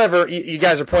 However, you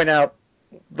guys are pointing out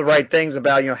the right things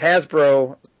about,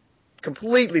 Hasbro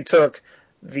completely took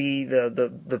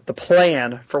the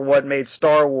plan for what made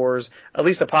Star Wars at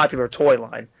least a popular toy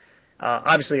line.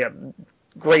 Obviously a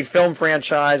great film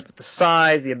franchise, but the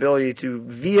size, the ability to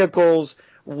vehicles,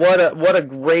 what a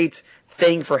great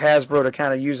thing for Hasbro to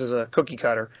kind of use as a cookie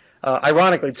cutter.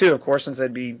 Ironically too, of course, since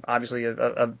they'd be obviously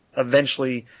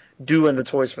eventually doing the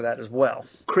toys for that as well.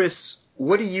 Chris,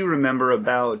 what do you remember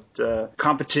about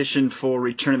competition for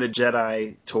Return of the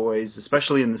Jedi toys,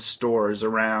 especially in the stores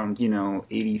around,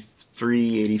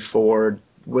 83, 84?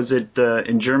 Was it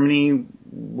in Germany?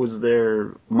 Was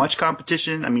there much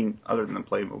competition? I mean, other than the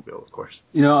Playmobil, of course.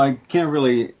 I can't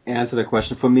really answer that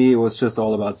question. For me, it was just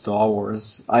all about Star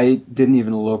Wars. I didn't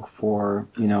even look for,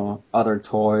 other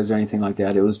toys or anything like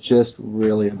that. It was just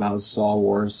really about Star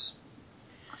Wars.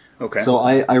 Okay. So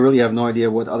I really have no idea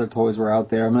what other toys were out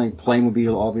there. I mean,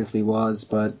 Playmobil obviously was,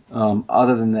 but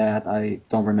other than that, I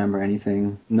don't remember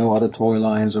anything. No other toy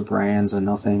lines or brands or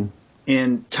nothing.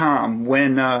 And Tom,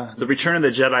 when the Return of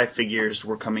the Jedi figures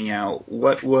were coming out,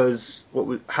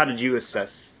 how did you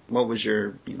assess? What was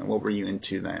what were you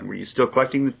into then? Were you still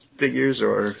collecting the figures,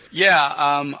 or?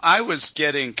 Yeah, I was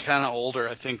getting kind of older.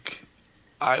 I think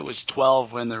I was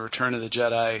 12 when the Return of the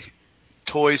Jedi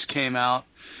toys came out,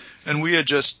 and we had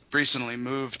just recently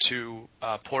moved to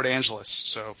Port Angeles,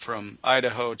 so from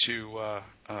Idaho to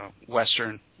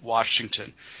Western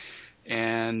Washington.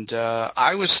 And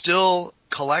I was still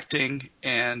collecting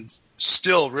and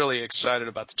still really excited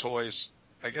about the toys.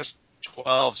 I guess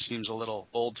 12 seems a little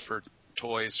old for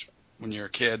toys when you're a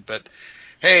kid, but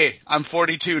hey, I'm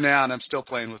 42 now and I'm still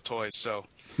playing with toys, so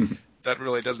that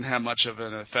really doesn't have much of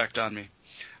an effect on me.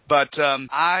 But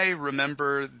I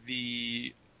remember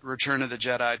the Return of the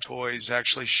Jedi toys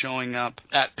actually showing up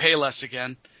at Payless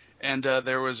again. And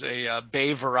there was a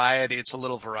Bay Variety. It's a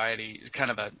little variety,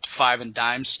 kind of a 5 and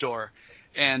dime store,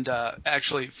 and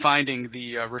actually finding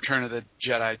the Return of the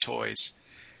Jedi toys.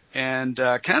 And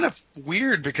kind of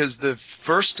weird because the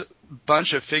first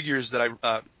bunch of figures that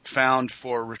I found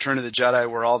for Return of the Jedi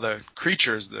were all the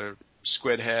creatures, the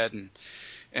Squid Head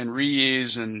and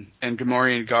Reese and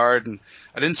Gamorrean Guard, and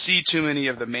I didn't see too many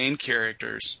of the main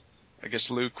characters. I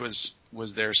guess Luke was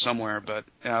there somewhere, but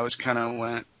I was kind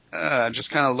of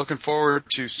just kind of looking forward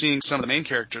to seeing some of the main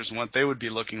characters and what they would be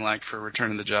looking like for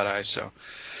Return of the Jedi. So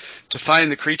to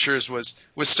find the creatures was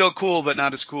still cool, but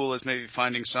not as cool as maybe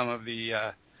finding some of the,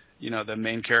 the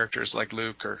main characters like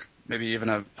Luke or maybe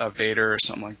even a Vader or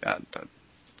something like that. But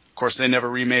of course, they never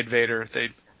remade Vader.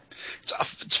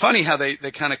 It's funny how they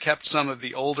kind of kept some of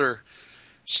the older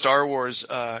Star Wars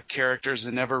characters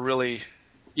and never really,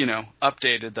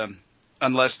 updated them.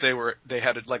 Unless they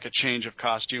had like a change of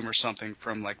costume or something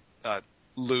from like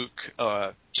Luke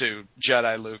to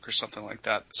Jedi Luke or something like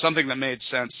that. Something that made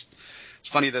sense. It's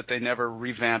funny that they never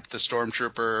revamped the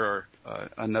Stormtrooper or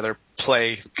another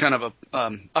play, kind of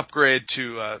a upgrade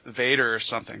to Vader or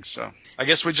something. So I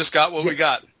guess we just got what we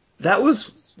got. That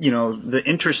was, the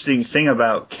interesting thing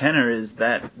about Kenner is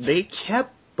that they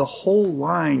kept the whole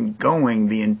line going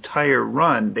the entire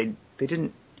run. They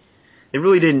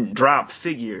really didn't drop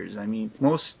figures. I mean,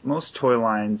 most toy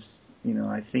lines,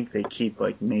 I think they keep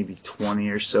like maybe 20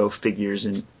 or so figures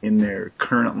in their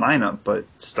current lineup, but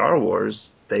Star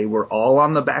Wars, they were all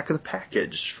on the back of the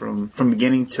package from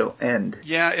beginning till end.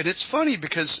 Yeah, and it's funny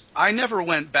because I never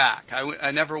went back.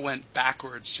 I never went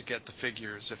backwards to get the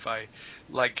figures. If I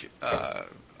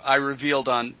revealed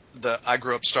on the I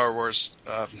Grew Up Star Wars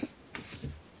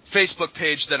Facebook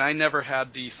page that I never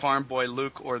had the Farm Boy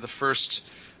Luke or the first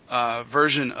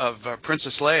version of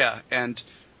Princess Leia, and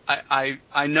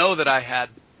I know that I had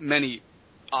many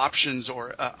options,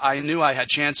 or I knew I had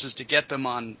chances to get them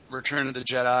on Return of the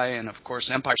Jedi and, of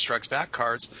course, Empire Strikes Back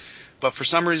cards, but for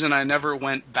some reason I never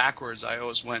went backwards. I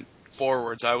always went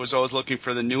forwards. I was always looking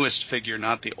for the newest figure,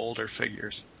 not the older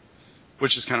figures,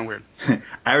 which is kind of weird.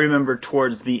 I remember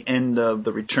towards the end of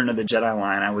the Return of the Jedi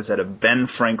line, I was at a Ben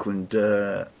Franklin.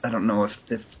 I don't know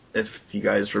if you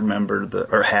guys remember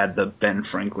or had the Ben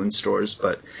Franklin stores,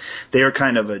 but they were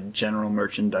kind of a general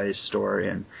merchandise store,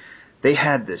 and they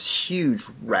had this huge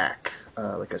rack,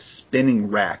 like a spinning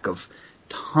rack of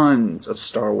tons of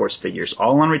Star Wars figures,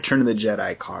 all on Return of the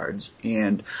Jedi cards,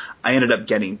 and I ended up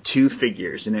getting 2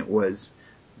 figures, and it was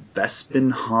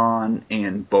Bespin, Han,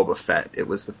 and Boba Fett. It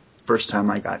was the first time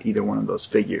I got either one of those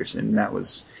figures, and that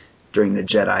was during the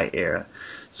Jedi era.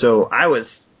 So I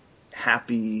was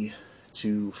happy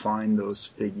to find those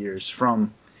figures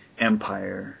from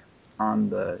Empire on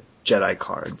the Jedi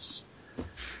cards.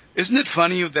 Isn't it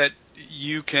funny that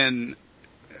you can,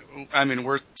 I mean,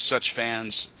 we're such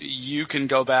fans, you can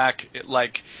go back,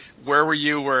 like, where were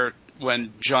you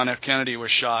when John F. Kennedy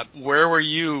was shot? Where were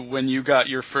you when you got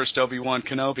your first Obi-Wan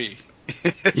Kenobi?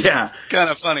 It's kind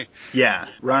of funny. Yeah.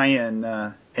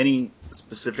 Ryan, any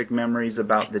specific memories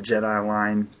about the Jedi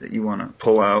line that you want to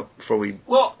pull out before we...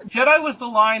 Well, Jedi was the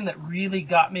line that really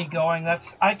got me going.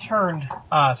 I turned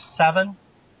 7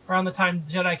 around the time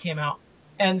Jedi came out.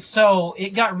 And so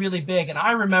it got really big, and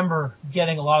I remember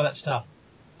getting a lot of that stuff.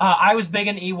 I was big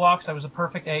into Ewoks. I was a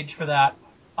perfect age for that.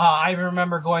 I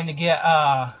remember going to get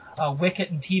Wicket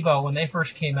and Tebow when they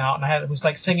first came out, and it was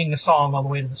like singing a song all the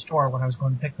way to the store when I was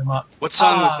going to pick them up. What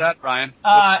song was that, Ryan?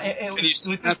 Can you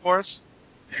sing that for us?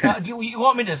 Do you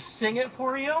want me to sing it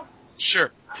for you?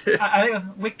 Sure. I think it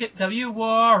was Wicket, W.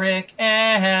 Warwick,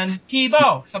 and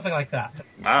Tebow, something like that.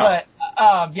 Wow.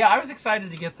 But, yeah, I was excited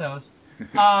to get those.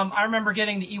 I remember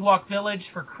getting the Ewok Village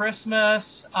for Christmas.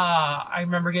 I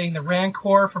remember getting the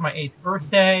Rancor for my 8th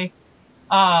birthday.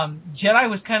 Jedi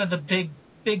was kind of the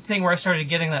big thing where I started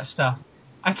getting that stuff.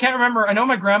 I can't remember. I know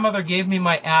my grandmother gave me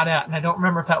my AT-AT, and I don't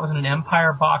remember if that was in an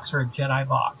Empire box or a Jedi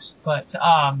box. But,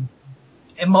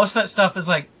 and most of that stuff is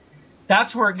like,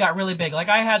 that's where it got really big. Like,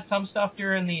 I had some stuff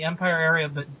during the Empire area,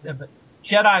 but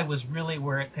Jedi was really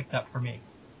where it picked up for me.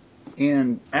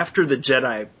 And after the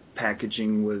Jedi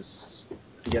packaging was,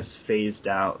 I guess, phased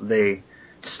out, they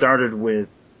started with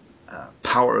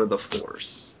Power of the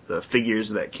Force, the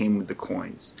figures that came with the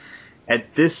coins.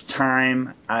 At this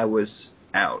time, I was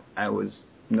out. I was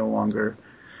no longer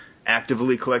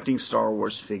actively collecting Star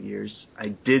Wars figures. I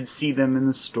did see them in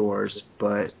the stores,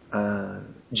 but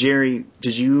Jerry,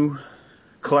 did you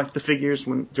collect the figures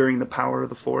during the Power of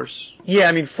the Force? Yeah,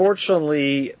 I mean,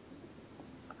 fortunately,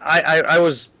 I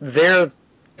was there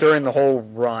during the whole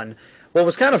run. What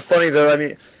was kind of funny, though, I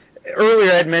mean, earlier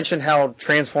I had mentioned how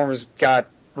Transformers got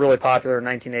really popular in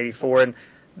 1984, and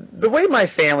the way my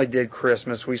family did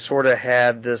Christmas, we sort of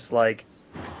had this, like,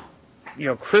 you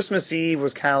know, Christmas Eve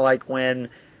was kind of like when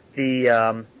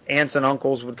the aunts and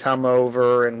uncles would come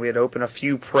over and we'd open a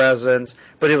few presents,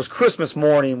 but it was Christmas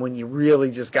morning when you really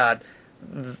just got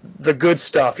the good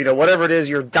stuff. You know, whatever it is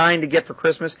you're dying to get for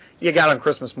Christmas, you got on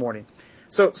Christmas morning.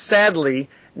 So sadly,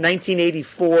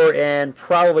 1984 and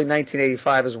probably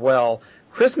 1985 as well,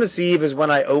 Christmas Eve is when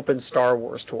I opened Star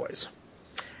Wars toys.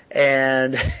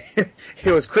 And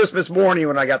it was Christmas morning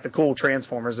when I got the cool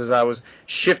Transformers, as I was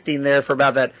shifting there for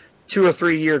about that 2 or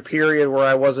 3 year period where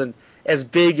I wasn't as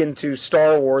big into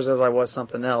Star Wars as I was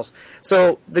something else.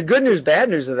 So the good news, bad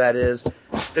news of that is,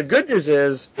 the good news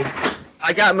is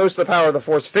I got most of the Power of the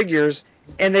Force figures,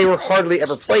 and they were hardly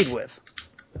ever played with.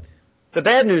 The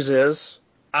bad news is,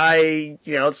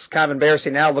 it's kind of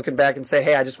embarrassing now looking back and say,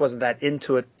 hey, I just wasn't that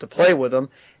into it to play with them.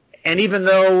 And even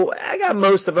though I got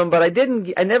most of them, but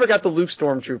I never got the Luke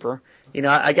Stormtrooper. You know,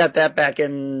 I got that back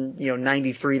in,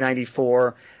 93,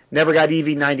 94. Never got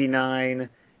EV-99.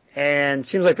 And it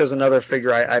seems like there's another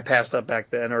figure I passed up back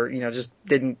then, or, just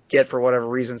didn't get for whatever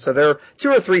reason. So there are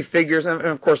 2 or 3 figures, and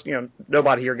of course,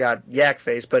 nobody here got Yak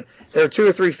Face, but there are 2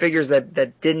 or 3 figures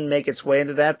that didn't make its way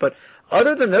into that. But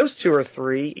other than those 2 or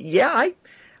 3, yeah,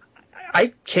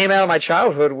 I came out of my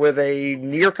childhood with a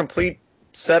near complete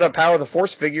set of Power of the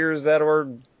Force figures that are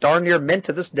darn near mint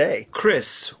to this day.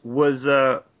 Chris, was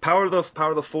Power of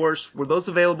the Force, were those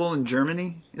available in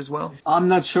Germany as well? I'm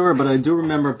not sure, but I do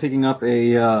remember picking up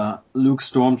a Luke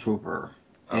Stormtrooper,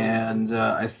 and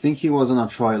I think he was on a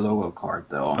Troy logo card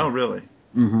though. Oh, really?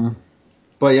 Mm-hmm.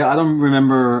 But yeah, I don't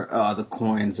remember the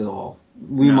coins at all.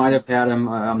 We might have had them.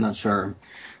 I'm not sure.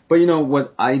 But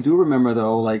what I do remember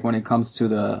though, like when it comes to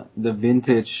the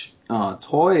vintage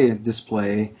toy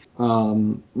display,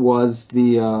 was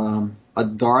a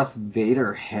Darth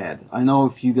Vader head. I know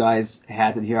if you guys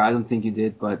had it here, I don't think you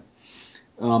did, but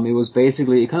it was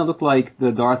basically, it kind of looked like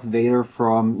the Darth Vader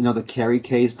from, the carry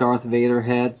case Darth Vader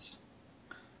heads.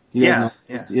 Yeah.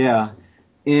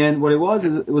 And what it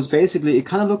was basically, it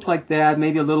kind of looked like that,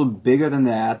 maybe a little bigger than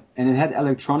that, and it had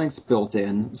electronics built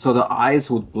in, so the eyes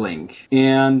would blink.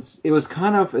 And it was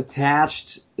kind of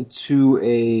attached to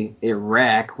a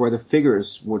rack where the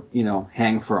figures would,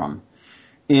 hang from.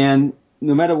 And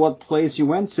no matter what place you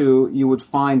went to, you would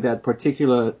find that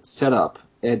particular setup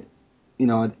at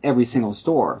every single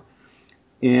store.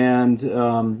 And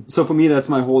so for me, that's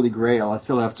my holy grail. I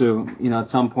still have to, at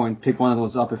some point pick one of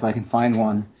those up if I can find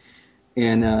one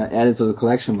and add it to the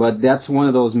collection. But that's one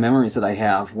of those memories that I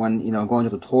have when, going to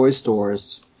the toy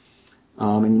stores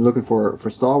and you're looking for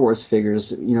Star Wars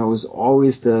figures. It was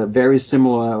always the very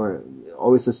similar, or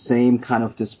always the same kind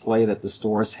of display that the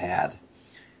stores had.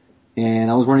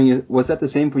 And I was wondering, was that the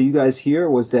same for you guys here, or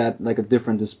was that like a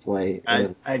different display?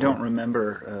 I don't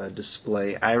remember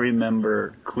display. I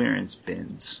remember clearance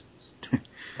bins.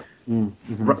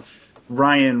 Mm-hmm.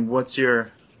 Ryan,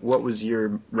 what was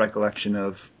your recollection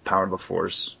of Power of the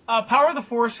Force? Power of the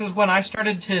Force was when I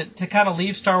started to kind of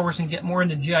leave Star Wars and get more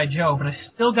into G.I. Joe, but I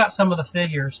still got some of the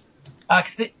figures.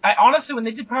 Honestly, when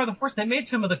they did Power of the Force, they made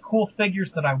some of the cool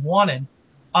figures that I wanted.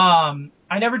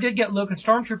 I never did get Luke and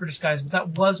Stormtrooper disguise, but that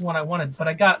was one I wanted. But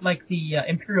I got, like, the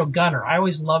Imperial Gunner. I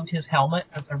always loved his helmet,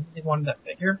 because I really wanted that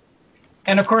figure.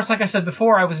 And, of course, like I said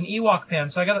before, I was an Ewok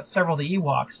fan, so I got several of the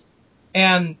Ewoks.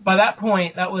 And by that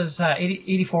point, that was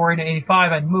 84 into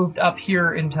 85, I'd moved up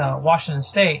here into Washington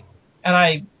State, and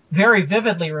I very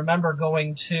vividly remember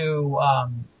going to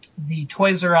the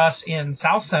Toys R Us in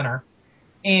South Center,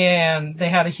 and they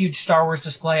had a huge Star Wars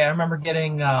display. I remember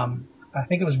getting, I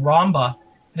think it was Ramba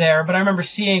there, but I remember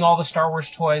seeing all the Star Wars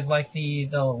toys like the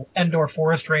Endor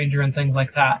Forest Ranger and things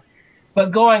like that.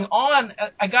 But going on,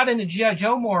 I got into G.I.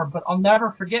 Joe more, but I'll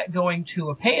never forget going to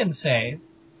a Pay 'n Save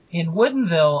in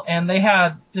Woodinville, and they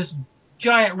had this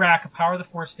giant rack of Power of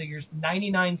the Force figures,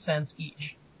 99 cents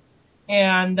each.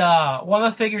 And one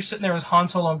of the figures sitting there was Han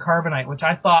Solo and Carbonite, which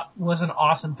I thought was an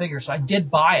awesome figure, so I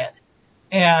did buy it.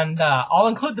 And I'll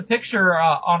include the picture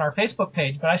on our Facebook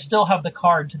page, but I still have the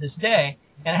card to this day,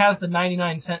 and it has the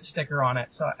 99-cent sticker on it.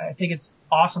 So I think it's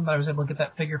awesome that I was able to get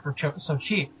that figure for so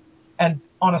cheap. And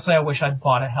honestly, I wish I'd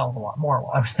bought a hell of a lot more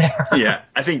while I was there. Yeah,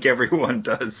 I think everyone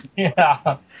does.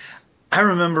 Yeah. I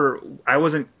remember I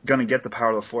wasn't going to get the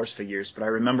Power of the Force figures, but I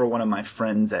remember one of my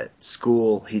friends at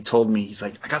school, he told me, he's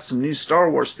like, I got some new Star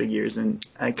Wars figures, and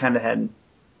I kind of hadn't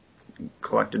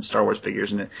collected Star Wars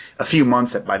figures in a few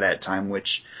months by that time,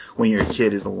 which when you're a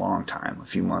kid is a long time, a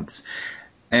few months.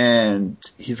 And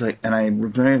he's like, and I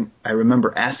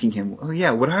remember asking him, oh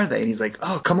yeah, what are they? And he's like,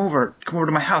 oh, come over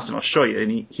to my house and I'll show you.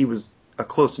 And he was a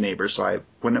close neighbor, so I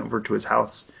went over to his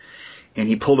house. And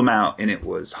he pulled them out, and it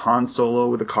was Han Solo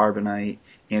with a Carbonite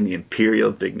and the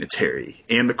Imperial Dignitary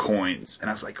and the coins. And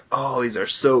I was like, oh, these are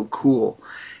so cool.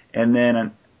 And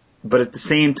then, but at the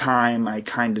same time, I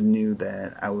kind of knew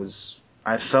that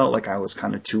I felt like I was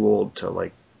kind of too old to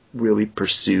like really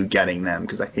pursue getting them,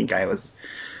 because I think I was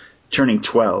turning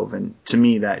 12, and to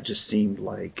me that just seemed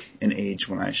like an age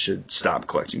when I should stop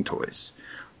collecting toys.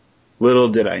 Little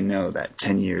did I know that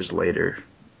 10 years later,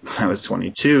 when I was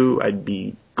 22, I'd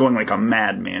be going like a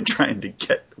madman trying to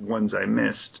get the ones I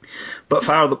missed. But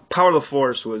Power of the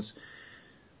Force was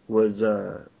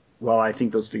well, I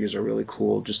think those figures are really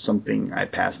cool, just something I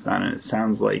passed on, and it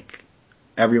sounds like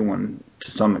everyone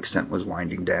to some extent was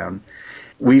winding down.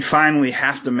 We finally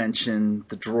have to mention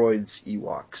the Droids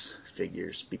Ewoks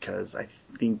figures, because I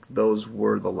think those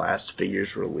were the last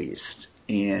figures released.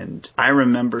 And I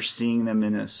remember seeing them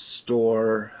in a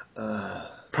store,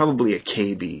 probably a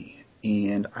KB,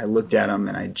 and I looked at them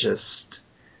and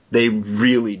they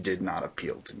really did not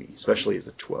appeal to me, especially as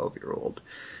a 12-year-old.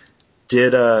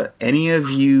 Did any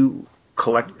of you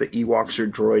collect the Ewoks or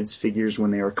Droids figures when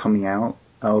they were coming out?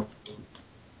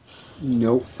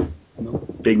 Nope.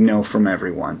 Big no from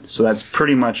everyone. So that's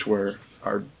pretty much where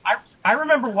our... I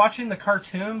remember watching the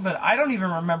cartoon, but I don't even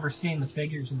remember seeing the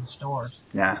figures in the stores.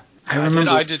 Yeah.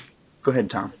 I did. Go ahead,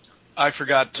 Tom. I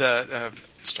forgot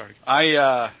starting.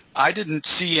 I didn't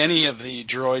see any of the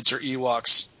Droids or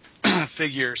Ewoks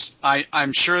figures.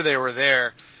 I'm sure they were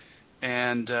there,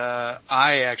 and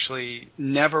I actually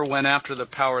never went after the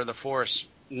Power of the Force.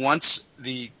 Once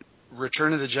the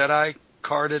Return of the Jedi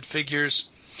carded figures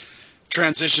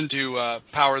transitioned to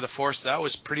Power of the Force, that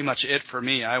was pretty much it for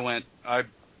me. I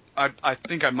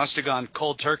think I must have gone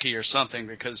cold turkey or something,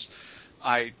 because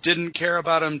I didn't care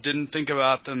about them, didn't think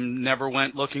about them, never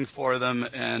went looking for them,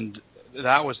 and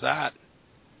that was that,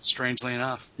 strangely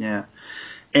enough. Yeah.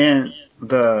 And I'm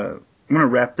going to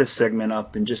wrap this segment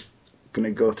up and just going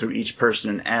to go through each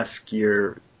person and ask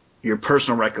your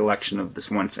personal recollection of this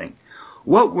one thing.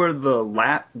 What was the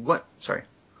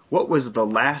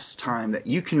last time that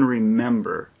you can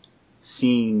remember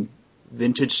seeing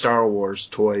vintage Star Wars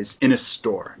toys in a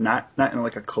store, not in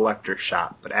like a collector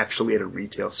shop, but actually at a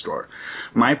retail store?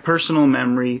 My personal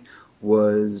memory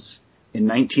was in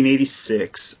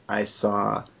 1986. I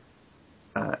saw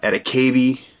at a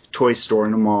KB toy store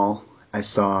in a mall, I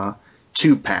saw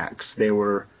 2-packs. They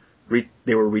were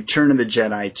Return of the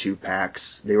Jedi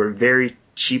 2-packs. They were very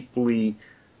cheaply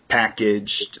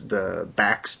packaged. The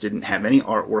backs didn't have any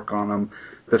artwork on them.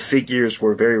 The figures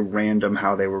were very random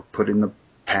how they were put in the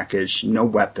package, no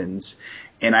weapons.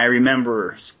 And I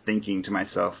remember thinking to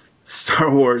myself, Star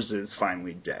Wars is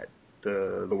finally dead,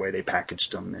 the way they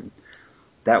packaged them. And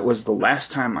that was the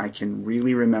last time I can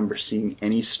really remember seeing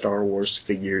any Star Wars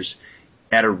figures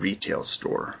at a retail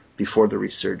store before the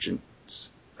resurgence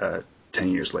 10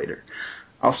 years later.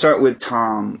 I'll start with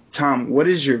Tom. Tom, what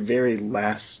is your very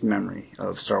last memory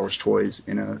of Star Wars toys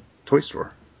in a toy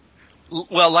store?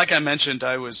 Well, like I mentioned,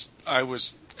 I was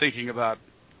thinking about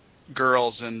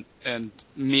girls, and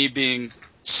me being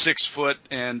 6 foot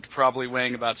and probably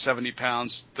weighing about 70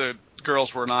 pounds. The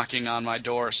girls were knocking on my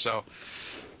door, so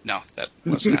no, that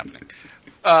wasn't happening.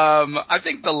 I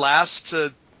think the last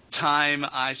time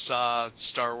I saw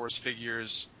Star Wars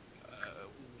figures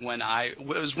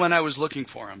was when I was looking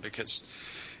for them, because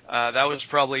That was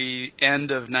probably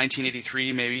end of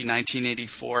 1983, maybe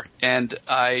 1984. And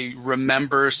I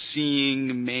remember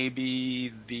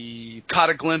caught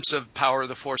a glimpse of Power of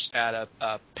the Force at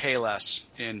a Payless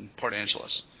in Port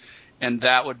Angeles. And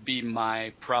that would be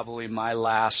probably my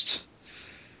last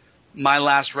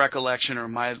recollection or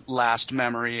my last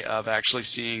memory of actually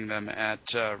seeing them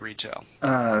at retail.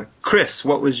 Chris,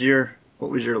 what was your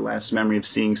last memory of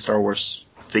seeing Star Wars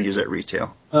figures at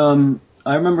retail?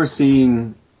 I remember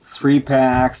seeing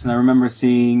 3-packs, and I remember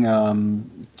seeing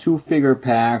 2-figure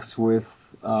packs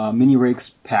with mini rigs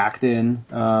packed in,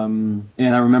 and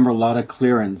I remember a lot of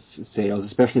clearance sales,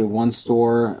 especially at one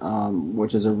store,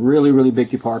 which is a really, really big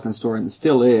department store, and it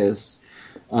still is.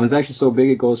 It's actually so big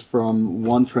it goes from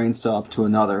one train stop to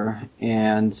another,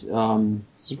 and it's a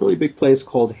really big place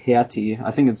called Hertie.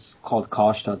 I think it's called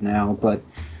Karstadt now, but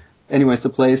anyways, the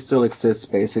place still exists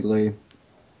basically.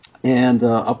 And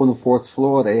up on the 4th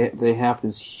floor, they have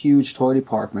this huge toy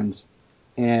department.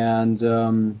 And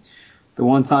the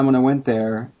one time when I went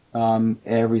there,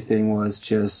 everything was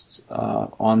just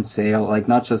on sale. Like,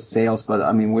 not just sales, but,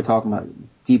 I mean, we're talking about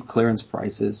deep clearance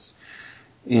prices.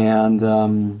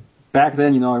 And back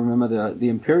then, I remember the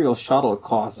Imperial Shuttle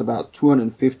cost about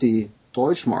 250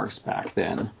 Deutschmarks back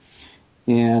then.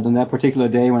 And on that particular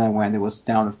day when I went, it was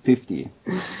down to 50.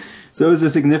 So it was a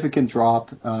significant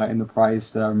drop in the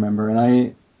price that I remember,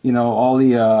 and all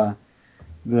the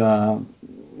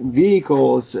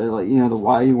vehicles, the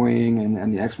Y-wing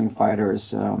and the X-wing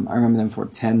fighters, I remember them for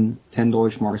 10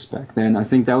 Deutschmarks back then. I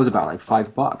think that was about like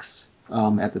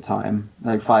 $5 at the time,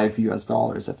 like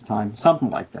 $5 at the time, something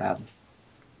like that.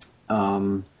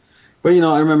 But I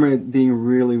remember it being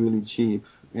really, really cheap,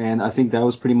 and I think that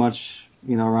was pretty much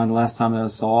around the last time that I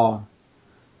saw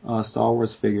Star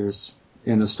Wars figures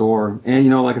in the store.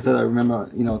 And like I said, I remember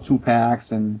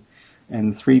 2-packs and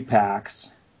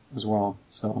 3-packs as well.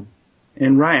 So.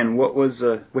 And Ryan, what's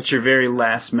your very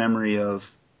last memory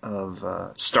of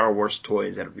Star Wars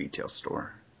toys at a retail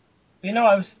store?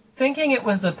 I was thinking it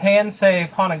was the Pay and Save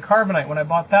Han and Carbonite when I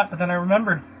bought that, but then I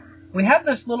remembered we had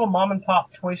this little mom and pop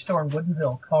toy store in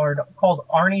Woodinville called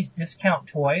Arnie's Discount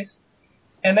Toys.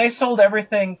 And they sold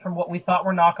everything from what we thought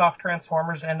were knockoff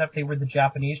Transformers, and they were the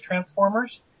Japanese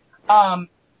Transformers. All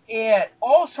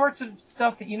sorts of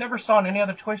stuff that you never saw in any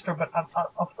other toy store, but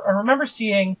I remember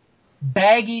seeing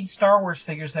baggied Star Wars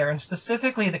figures there, and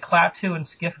specifically the Klaatu and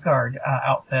Skiff-Guard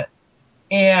outfit.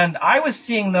 And I was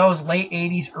seeing those late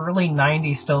 80s, early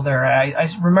 90s still there. I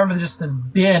remember just this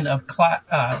bin of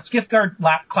Skiff-Guard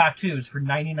Klaatus for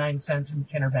 99 cents in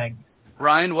Kenner baggies.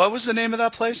 Ryan, what was the name of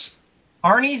that place?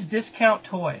 Arnie's Discount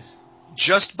Toys.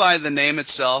 Just by the name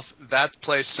itself, that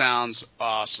place sounds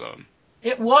awesome.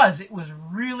 It was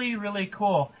really, really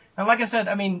cool. And like I said,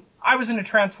 I mean, I was into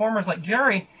Transformers like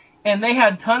Jerry, and they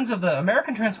had tons of the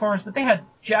American Transformers, but they had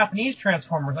Japanese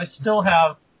Transformers. I still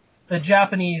have the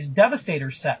Japanese Devastator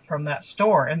set from that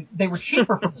store, and they were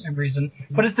cheaper for some reason,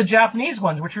 but it's the Japanese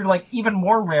ones, which are like even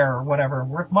more rare or whatever,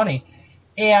 worth money.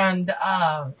 And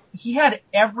he had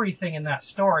everything in that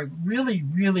store. Really,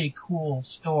 really cool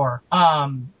store.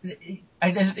 Like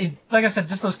I said,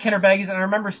 just those Kenner baggies, and I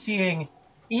remember seeing,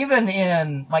 even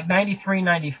in like 93,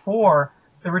 94,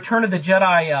 the Return of the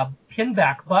Jedi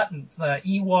pinback buttons, the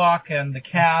Ewok and the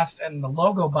cast and the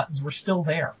logo buttons were still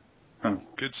there. Huh.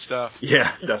 Good stuff.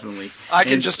 Yeah, definitely. I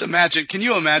can just imagine. Can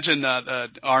you imagine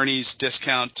Arnie's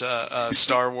Discount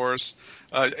Star Wars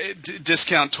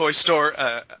Discount Toy Store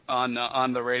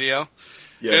on the radio?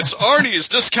 Yeah. It's Arnie's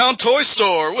Discount Toy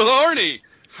Store with Arnie.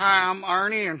 Hi, I'm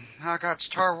Arnie, and I got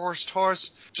Star Wars toys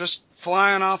just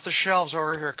flying off the shelves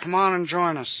over here. Come on and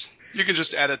join us. You can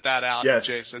just edit that out, yes.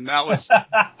 Jason. That was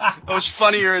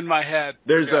funnier in my head.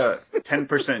 There's a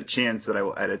 10% chance that I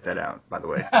will edit that out, by the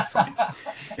way. It's fine.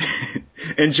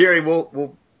 And Jerry,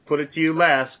 we'll put it to you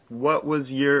last.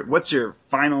 What's your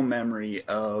final memory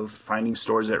of finding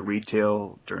stores at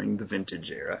retail during the vintage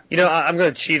era? I'm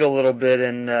going to cheat a little bit,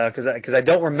 and because I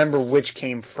don't remember which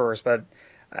came first, but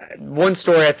one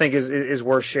story I think is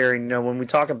worth sharing. When we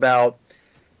talk about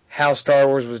how Star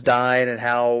Wars was dying and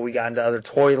how we got into other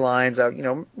toy lines, we're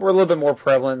a little bit more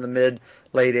prevalent in the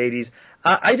mid-late 80s.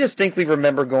 I distinctly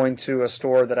remember going to a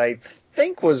store that I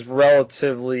think was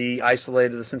relatively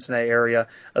isolated to the Cincinnati area,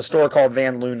 a store called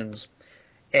Van Loonen's.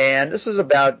 And this is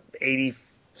about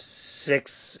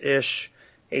 86-ish,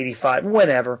 85,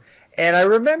 whenever. And I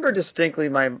remember distinctly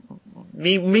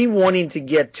me wanting to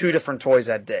get two different toys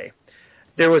that day.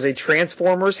 There was a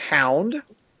Transformers Hound,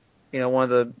 one of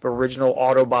the original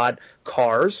Autobot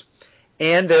cars,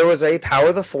 and there was a Power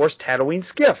of the Force Tatooine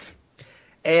skiff.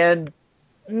 And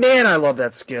man, I love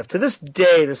that skiff. To this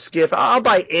day, the skiff, I'll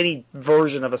buy any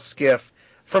version of a skiff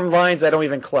from lines I don't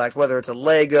even collect, whether it's a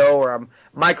Lego or a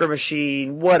Micro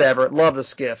Machine, whatever. Love the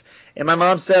Skiff. And my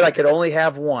mom said I could only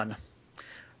have one.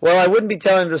 Well, I wouldn't be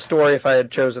telling this story if I had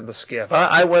chosen the Skiff.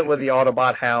 I went with the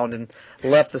Autobot Hound and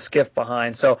left the Skiff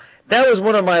behind. So that was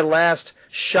one of my last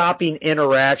shopping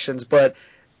interactions, but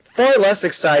far less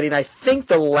exciting. I think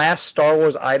the last Star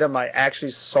Wars item I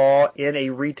actually saw in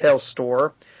a retail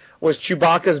store was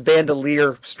Chewbacca's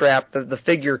bandolier strap, the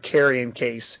figure carrying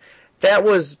case. That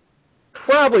was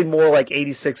probably more like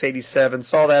 86, 87.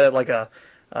 Saw that at like a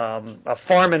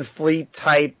Farm and Fleet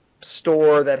type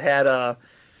store that had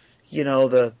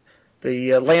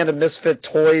the Land of Misfit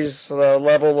Toys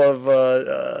level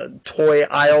of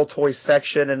toy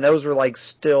section, and those were like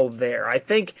still there. I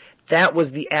think that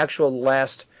was the actual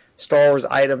last Star Wars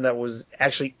item that was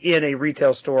actually in a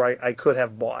retail store I could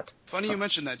have bought. Funny you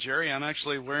mentioned that, Jerry. I'm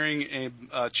actually wearing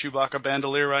a Chewbacca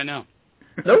bandolier right now.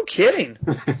 No kidding.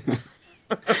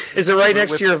 Is it right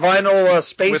next to your vinyl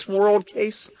Space World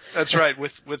case? That's right,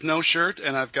 with no shirt,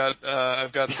 and I've got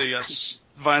the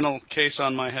vinyl case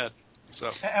on my head. So.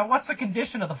 And what's the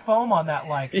condition of the foam on that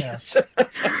like there?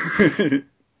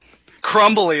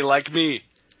 Crumbly like me.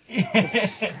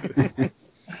 It's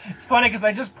funny because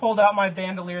I just pulled out my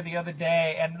bandolier the other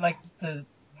day, and like the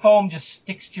foam just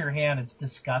sticks to your hand. It's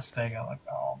disgusting. I'm like,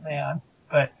 oh man.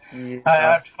 But yeah. I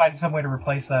have to find some way to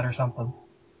replace that or something.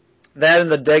 That and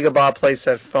the Dagobah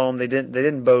playset foam, they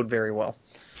didn't bode very well.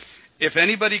 If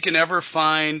anybody can ever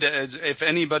find, if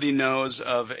anybody knows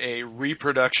of a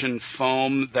reproduction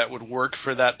foam that would work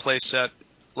for that playset,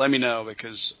 let me know,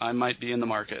 because I might be in the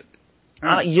market.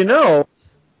 I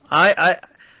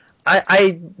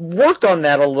worked on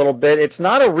that a little bit. It's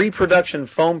not a reproduction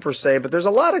foam per se, but there's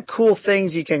a lot of cool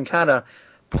things you can kind of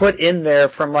put in there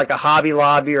from like a Hobby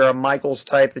Lobby or a Michaels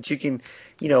type that you can,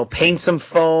 paint some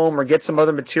foam or get some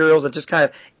other materials that just kind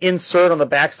of insert on the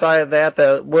backside of that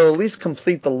will at least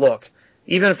complete the look.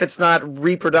 Even if it's not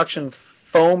reproduction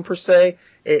foam per se,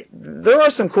 there are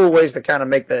some cool ways to kind of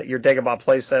make your Dagobah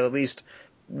playset at least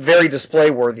very display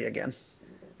worthy again.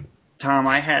 Tom,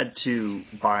 I had to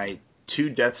buy 2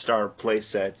 Death Star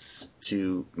playsets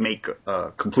to make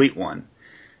a complete one.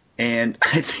 And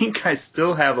I think I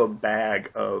still have a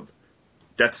bag of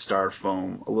Death Star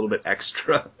foam, a little bit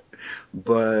extra.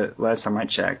 But last time I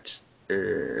checked,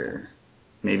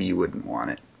 maybe you wouldn't want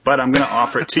it. But I'm going to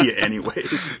offer it to you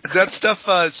anyways. Is that stuff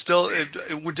still?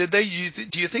 Did they use?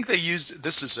 Do you think they used?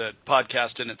 This is a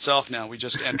podcast in itself. Now we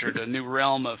just entered a new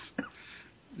realm of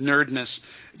nerdness.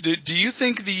 Do you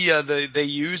think they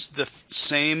used the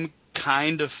same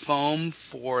kind of foam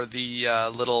for the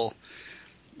little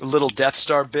Death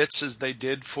Star bits as they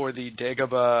did for the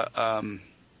Dagobah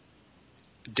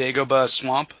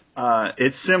swamp?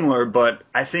 It's similar, but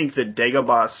I think the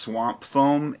Dagobah swamp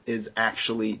foam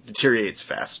actually deteriorates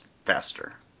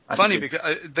faster. Funny because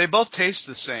they both taste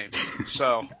the same.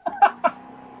 So.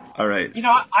 All right.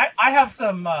 I have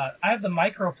some. I have the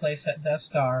micro playset Death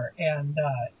Star, and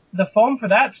the foam for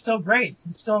that's still great.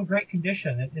 It's still in great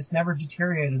condition. It's never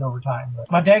deteriorated over time. But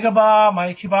my Dagobah,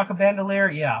 my Chewbacca bandolier,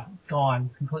 yeah,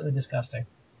 gone. Completely disgusting.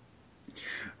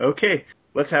 Okay.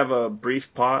 Let's have a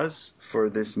brief pause for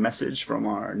this message from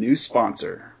our new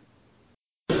sponsor.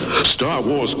 Star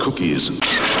Wars cookies.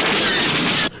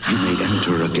 You may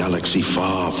enter a galaxy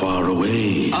far, far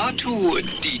away.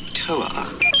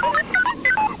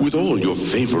 R2-D2. With all your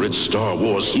favorite Star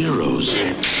Wars heroes.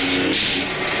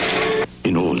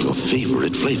 In all your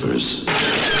favorite flavors.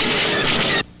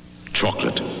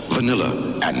 Chocolate,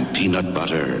 vanilla, and peanut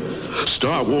butter.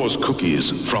 Star Wars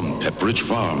cookies from Pepperidge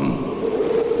Farm.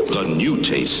 The new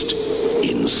taste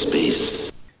in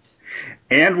space.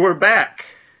 And we're back.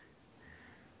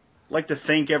 I'd like to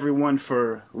thank everyone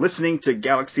for listening to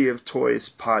Galaxy of Toys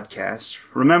podcast.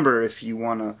 Remember, if you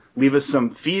want to leave us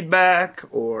some feedback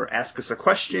or ask us a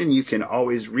question, you can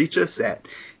always reach us at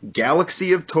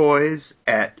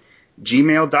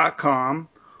galaxyoftoys@gmail.com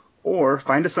or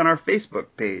find us on our Facebook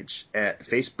page at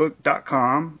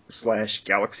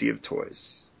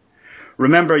facebook.com/galaxyoftoys.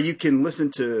 Remember, you can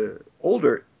listen to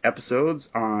older episodes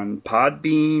on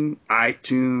Podbean,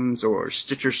 iTunes, or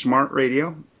Stitcher Smart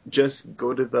Radio. Just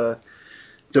go to the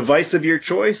device of your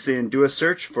choice and do a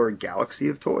search for Galaxy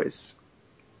of Toys.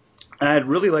 I'd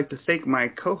really like to thank my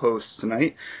co-hosts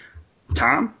tonight.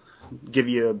 Tom, give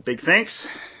you a big thanks.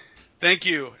 Thank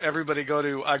you. Everybody go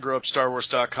to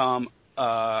igrowupstarwars.com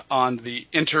on the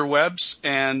interwebs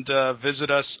and visit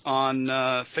us on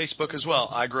Facebook as well,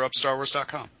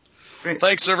 igrowupstarwars.com. Great.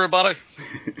 Thanks, everybody.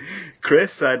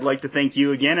 Chris, I'd like to thank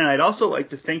you again, and I'd also like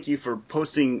to thank you for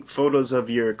posting photos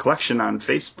of your collection on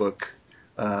Facebook.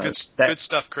 Good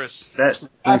stuff, Chris. That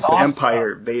That's awesome.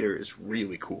 Empire Vader is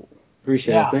really cool.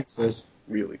 Appreciate Yeah. it. Thanks, guys.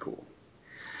 Really cool.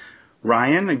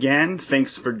 Ryan, again,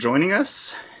 thanks for joining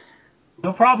us.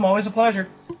 No problem. Always a pleasure.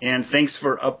 And thanks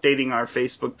for updating our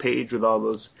Facebook page with all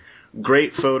those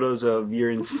great photos of your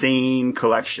insane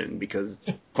collection, because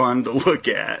it's fun to look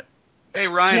at. Hey,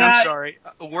 Ryan, Yeah. I'm sorry.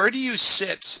 Where do you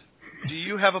sit? Do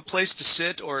you have a place to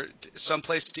sit or some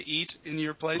place to eat in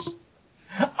your place?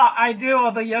 I do,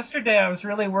 although yesterday I was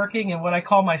really working in what I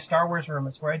call my Star Wars room.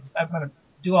 It's where I'm going to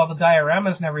do all the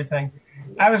dioramas and everything.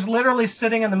 I was literally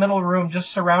sitting in the middle of the room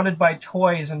just surrounded by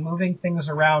toys and moving things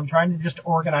around, trying to just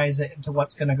organize it into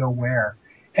what's going to go where.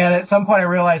 And at some point I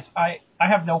realized I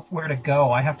have nowhere to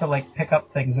go. I have to, like, pick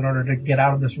up things in order to get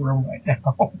out of this room right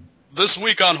now. This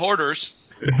week on Hoarders.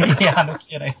 Yeah, no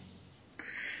kidding.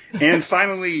 And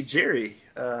finally, Jerry,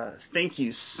 thank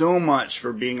you so much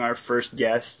for being our first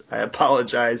guest. I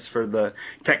apologize for the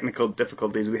technical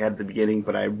difficulties we had at the beginning,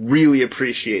 but I really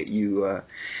appreciate you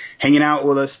hanging out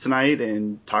with us tonight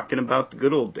and talking about the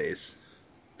good old days.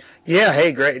 Yeah,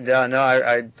 hey, great. No,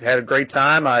 I had a great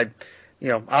time.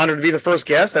 Honored to be the first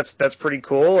guest. That's pretty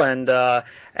cool. And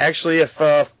actually, if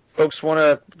folks want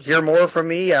to hear more from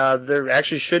me, there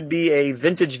actually should be a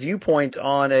Vintage Viewpoint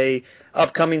on a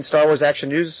upcoming Star Wars Action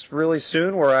News really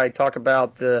soon, where I talk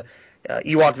about the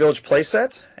Ewok Village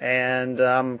playset. And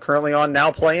I'm currently on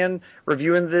Now Playing,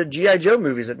 reviewing the G.I. Joe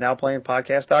movies at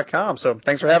NowPlayingPodcast.com. So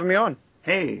thanks for having me on.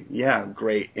 Hey, yeah,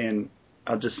 great. And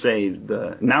I'll just say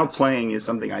the Now Playing is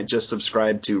something I just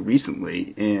subscribed to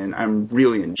recently, and I'm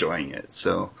really enjoying it.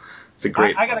 So it's a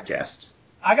great podcast.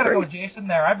 I gotta go with Jason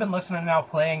there. I've been listening to Now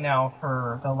Playing now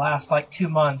for the last 2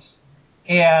 months.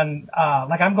 And,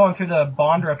 I'm going through the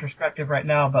Bond retrospective right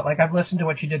now, but, I've listened to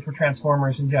what you did for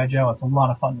Transformers and G.I. Joe. It's a lot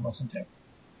of fun to listen to.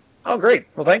 Oh, great.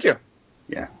 Well, thank you.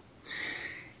 Yeah.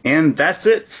 And that's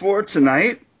it for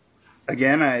tonight.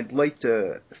 Again, I'd like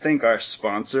to thank our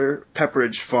sponsor,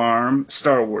 Pepperidge Farm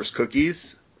Star Wars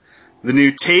Cookies, the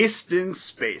new taste in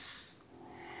space.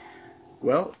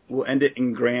 Well, we'll end it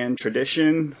in grand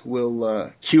tradition.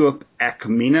 We'll cue up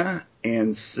Akamina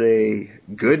and say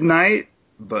good night,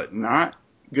 but not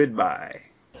goodbye.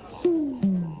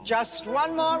 Just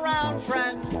one more round,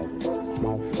 friend,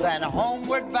 then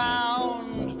homeward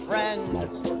bound,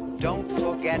 friend. Don't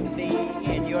forget me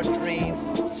in your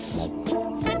dreams.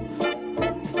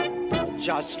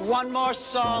 Just one more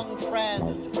song,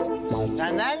 friend,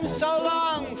 and then so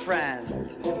long, friend.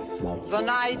 The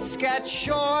nights get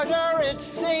shorter, it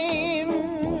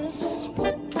seems.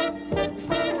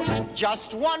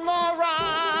 Just one more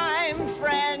rhyme,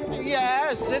 friend.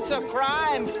 Yes, it's a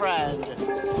crime, friend.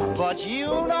 But you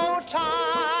know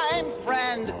time,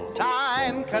 friend.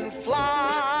 Time can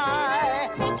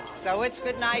fly. So it's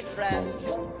good night, friend.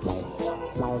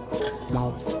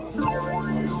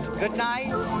 Good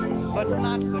night, but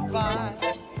not goodbye.